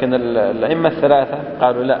 ولكن الأئمة الثلاثة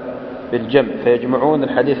قالوا لا بالجمع، فيجمعون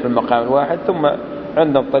الحديث في المقام الواحد. ثم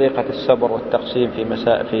عندهم طريقة السبر والتقسيم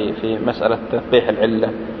في مسألة تنقيح العلة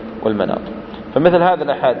والمناط. فمثل هذا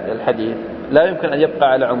الحديث لا يمكن أن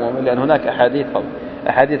يبقى على عموم، لأن هناك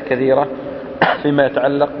أحاديث كثيرة فيما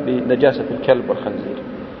يتعلق بنجاسة الكلب والخنزير.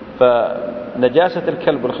 فنجاسة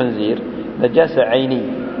الكلب والخنزير نجاسة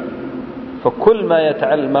عينية، فكل ما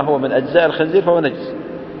يتعلق ما هو من أجزاء الخنزير فهو نجس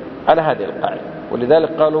على هذه القاعدة. ولذلك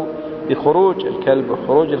قالوا بخروج الكلب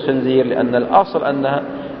وخروج الخنزير، لأن الأصل أنها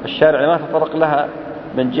الشارع ما تطرق لها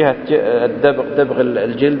من جهة دبغ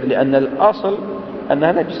الجلد، لأن الأصل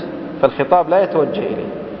أنها نجس، فالخطاب لا يتوجه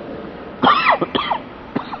إليه.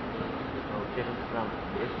 شيخ الإسلام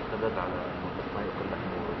ليش استدل على ما يقول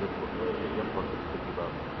لحمه ينقض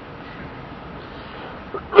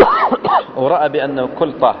بالكبار؟ ورأى بأن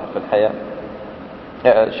كل طاهر في الحياة.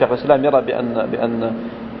 شيخ الإسلام يرى بأن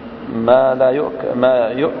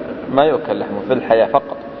ما يؤكل لحمه في الحياة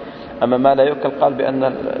فقط، أما ما لا يؤكل قال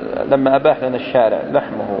بأن لما أباح لنا الشارع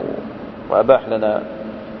لحمه وأباح لنا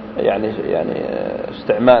يعني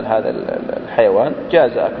استعمال هذا الحيوان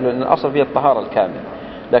جاز أكله، لأن الأصل فيه الطهارة الكاملة.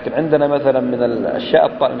 لكن عندنا مثلا من الأشياء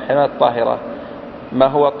الحيوانات الطاهرة ما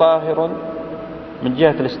هو طاهر من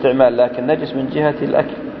جهة الاستعمال لكن نجس من جهة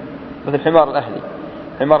الأكل، مثل الحمار الأهلي.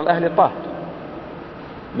 الحمار الأهلي طاهر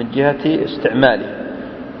من جهة استعماله،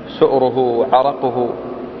 سؤره وعرقه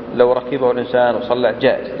لو ركبه الإنسان وصلى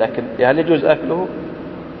جائز، لكن هل يجوز أكله؟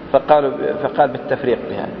 فقال بالتفريق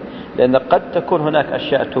بها، لأن قد تكون هناك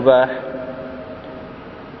أشياء تباح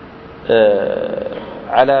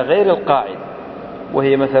على غير القاعدة،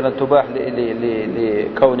 وهي مثلا تباح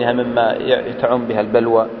لكونها مما يتعم بها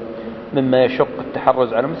البلوى، مما يشق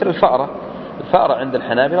التحرز عنه، مثل الفأرة عند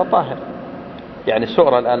الحنابلة طاهر. يعني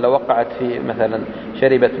سؤرة الآن لو وقعت في مثلا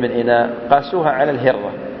شربت من إناء قاسوها على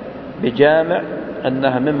الهرة بجامع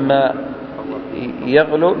أنها مما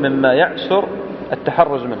يغلو مما يعسر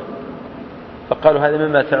التحرز منه، فقالوا هذا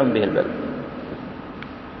مما تعم به البلوى.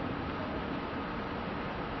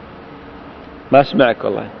 ما أسمعك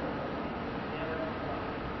والله.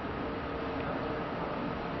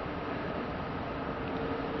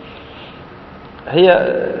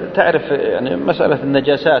 هي تعرف يعني مسألة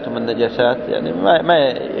النجاسات ومن النجاسات يعني ما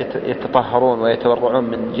يتطهرون ويتورعون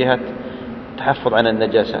من جهة تحفظ عن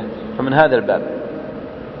النجاسات، فمن هذا الباب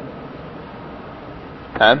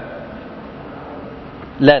نعم.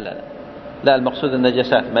 لا المقصود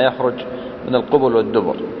النجاسات ما يخرج من القبل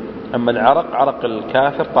والدبر. أما العرق، عرق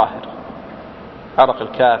الكافر طاهر، عرق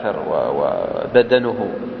الكافر وبدنه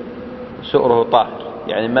سؤره طاهر،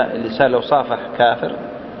 يعني ما الإنسان لو صافح كافر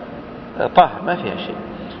طاهر ما فيها شيء.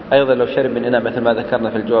 أيضا لو شرب من إناء مثل ما ذكرنا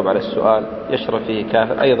في الجواب على السؤال يشرب فيه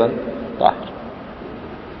كافر أيضا طاهر.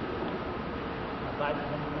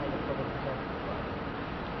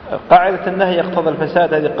 قاعدة النهي يقتضي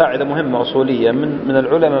الفساد هذه قاعدة مهمة أصولية. من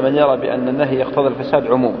العلماء من يرى بأن النهي يقتضي الفساد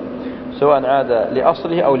عموم سواء عاد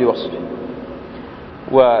لأصله أو لوصفه،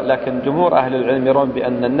 ولكن جمهور أهل العلم يرون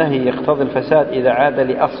بأن النهي يقتضي الفساد إذا عاد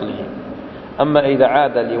لأصله، أما إذا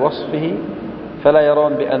عاد لوصفه فلا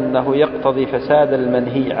يرون بأنه يقتضي فساد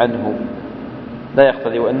المنهي عنه، لا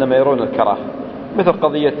يقتضي، وإنما يرون الكراهة. مثل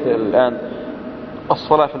قضية الآن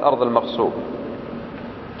الصلاة في الأرض المغصوب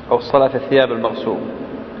أو الصلاة في الثياب المغصوب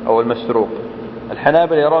أو المسروق.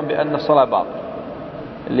 الحنابلة يرون بأن الصلاة باطل.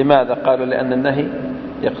 لماذا؟ قالوا لأن النهي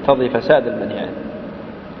يقتضي فساد المنهي عنه،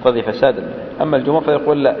 يقتضي فساد المنهي. أما الجمهور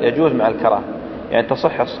فيقول لا، يجوز مع الكراهة، يعني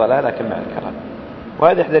تصح الصلاة لكن مع الكراهة.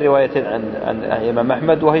 وهذه إحدى الروايتين عن الإمام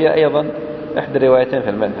أحمد، وهي أيضا إحدى الروايتين في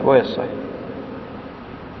المذهب، وهي الصحيح.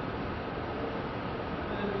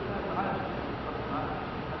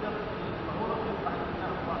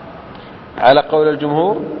 على قول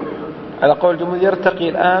الجمهور يرتقي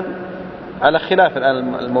الآن على خلاف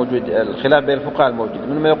الآن الموجود، الخلاف بين الفقهاء الموجود،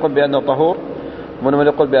 من يقول بأنه طهور ومن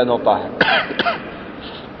يقول بأنه طاهر،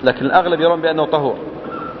 لكن الأغلب يرون بأنه طهور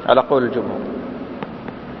على قول الجمهور.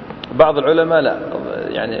 بعض العلماء لا،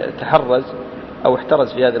 يعني تحرز أو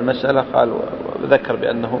احترز في هذه المسألة، قال وذكر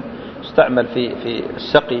بأنه استعمل في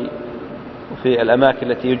السقي وفي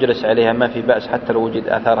الأماكن التي يجلس عليها ما في بأس حتى لو وجد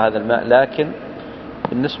آثار هذا الماء، لكن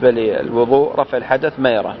بالنسبة للوضوء رفع الحدث ما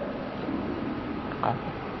يراه.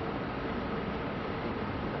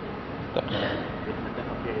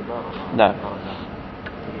 نعم.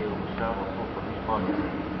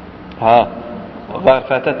 ظاهر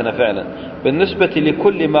فاتتنا فعلا. بالنسبة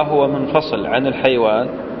لكل ما هو منفصل عن الحيوان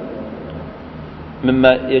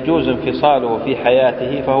مما يجوز انفصاله في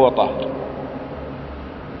حياته فهو طاهر،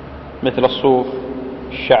 مثل الصوف،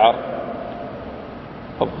 الشعر،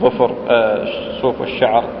 الظفر، الصوف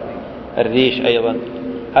والشعر، الريش أيضا،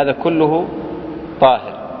 هذا كله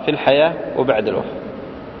طاهر في الحياة وبعد الوفاة،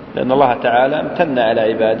 لأن الله تعالى امتن على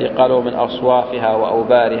عباده، قالوا من أصوافها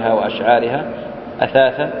وأوبارها وأشعارها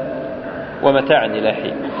أثاثا ومتاعا إلى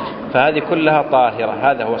حين، فهذه كلها طاهرة،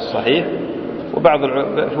 هذا هو الصحيح. وبعض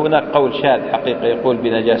هناك قول شاذ حقيقة يقول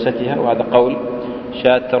بنجاستها، وهذا قول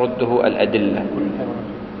شاذ ترده الأدلة.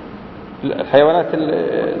 الحيوانات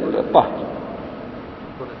الطاهر.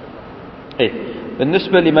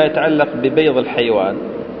 بالنسبة لما يتعلق ببيض الحيوان،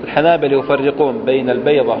 الحنابلة يفرقون بين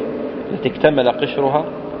البيضة التي اكتمل قشرها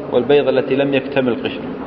والبيضة التي لم يكتمل قشرها.